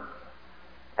son.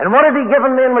 And what had he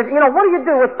given me? What do you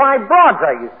do with 5 broads,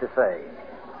 I used to say.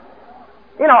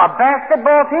 You know, a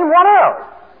basketball team, what else?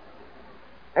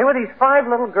 They were these 5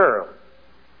 little girls.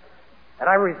 And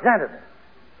I resented them.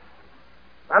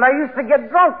 And I used to get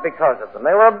drunk because of them.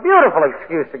 They were a beautiful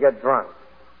excuse to get drunk.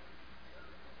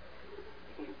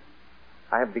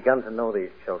 I have begun to know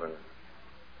these children.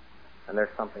 And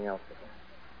there's something else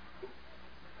again.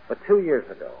 But 2 years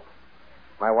ago,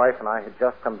 my wife and I had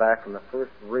just come back from the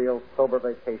first real sober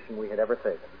vacation we had ever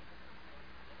taken.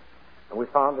 And we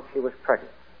found that she was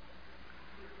pregnant.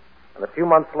 And a few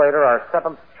months later, our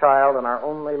 7th child and our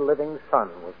only living son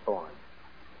was born.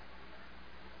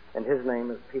 And his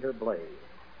name is Peter Blaze.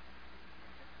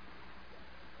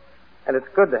 And it's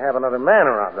good to have another man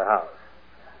around the house.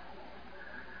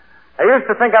 I used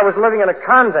to think I was living in a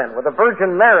convent with the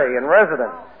Virgin Mary in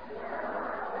residence.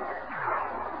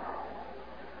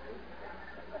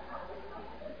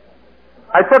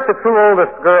 I took the 2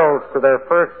 oldest girls to their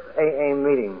first AA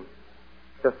meeting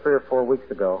just 3 or 4 weeks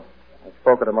ago. I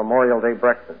spoke at a Memorial Day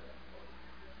breakfast.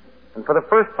 And for the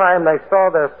first time, they saw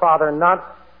their father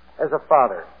not as a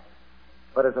father,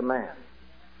 but as a man,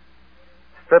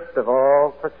 stripped of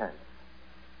all pretense,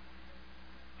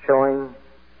 showing,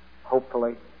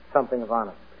 hopefully, something of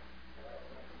honesty.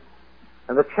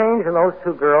 And the change in those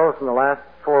 2 girls in the last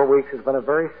 4 weeks has been a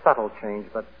very subtle change,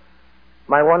 but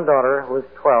my one daughter, who is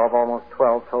 12, almost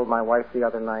 12, told my wife the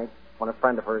other night, when a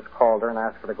friend of hers called her and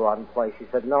asked her to go out and play, she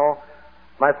said, no,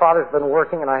 my father's been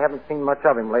working and I haven't seen much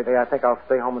of him lately. I think I'll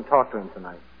stay home and talk to him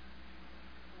tonight.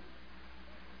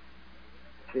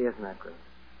 She isn't that good.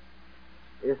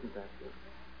 Isn't that good?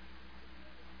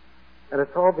 And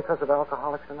it's all because of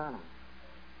Alcoholics Anonymous.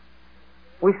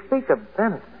 We speak of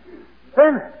benefits.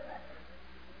 Benefits.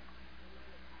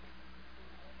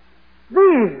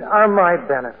 These are my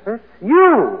benefits.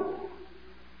 You.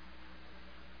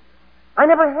 I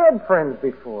never had friends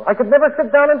before. I could never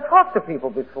sit down and talk to people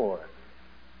before.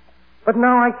 But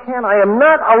now I can. I am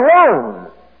not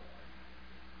alone.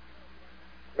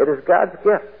 It is God's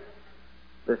gift,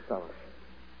 this fellowship.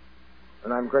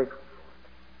 And I'm grateful for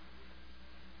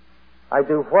it. I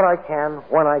do what I can,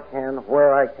 when I can,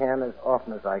 where I can, as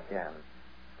often as I can.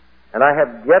 And I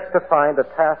have yet to find a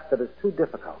task that is too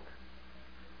difficult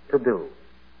to do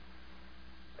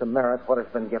to merit what has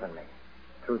been given me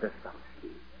through this fellowship.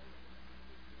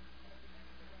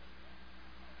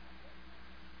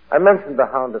 I mentioned the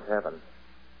Hound of Heaven.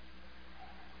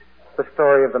 the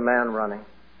story of the man running.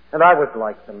 And I was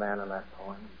like the man in that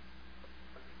poem.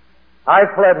 I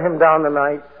fled him down the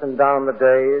nights and down the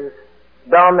days,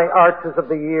 down the arches of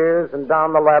the years and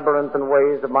down the labyrinthine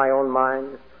ways of my own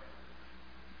mind.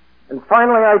 And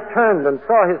finally I turned and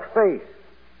saw his face.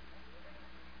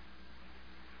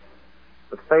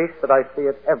 The face that I see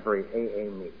at every AA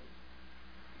meeting.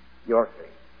 Your face.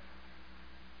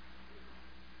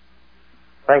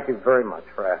 Thank you very much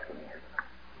for asking me here.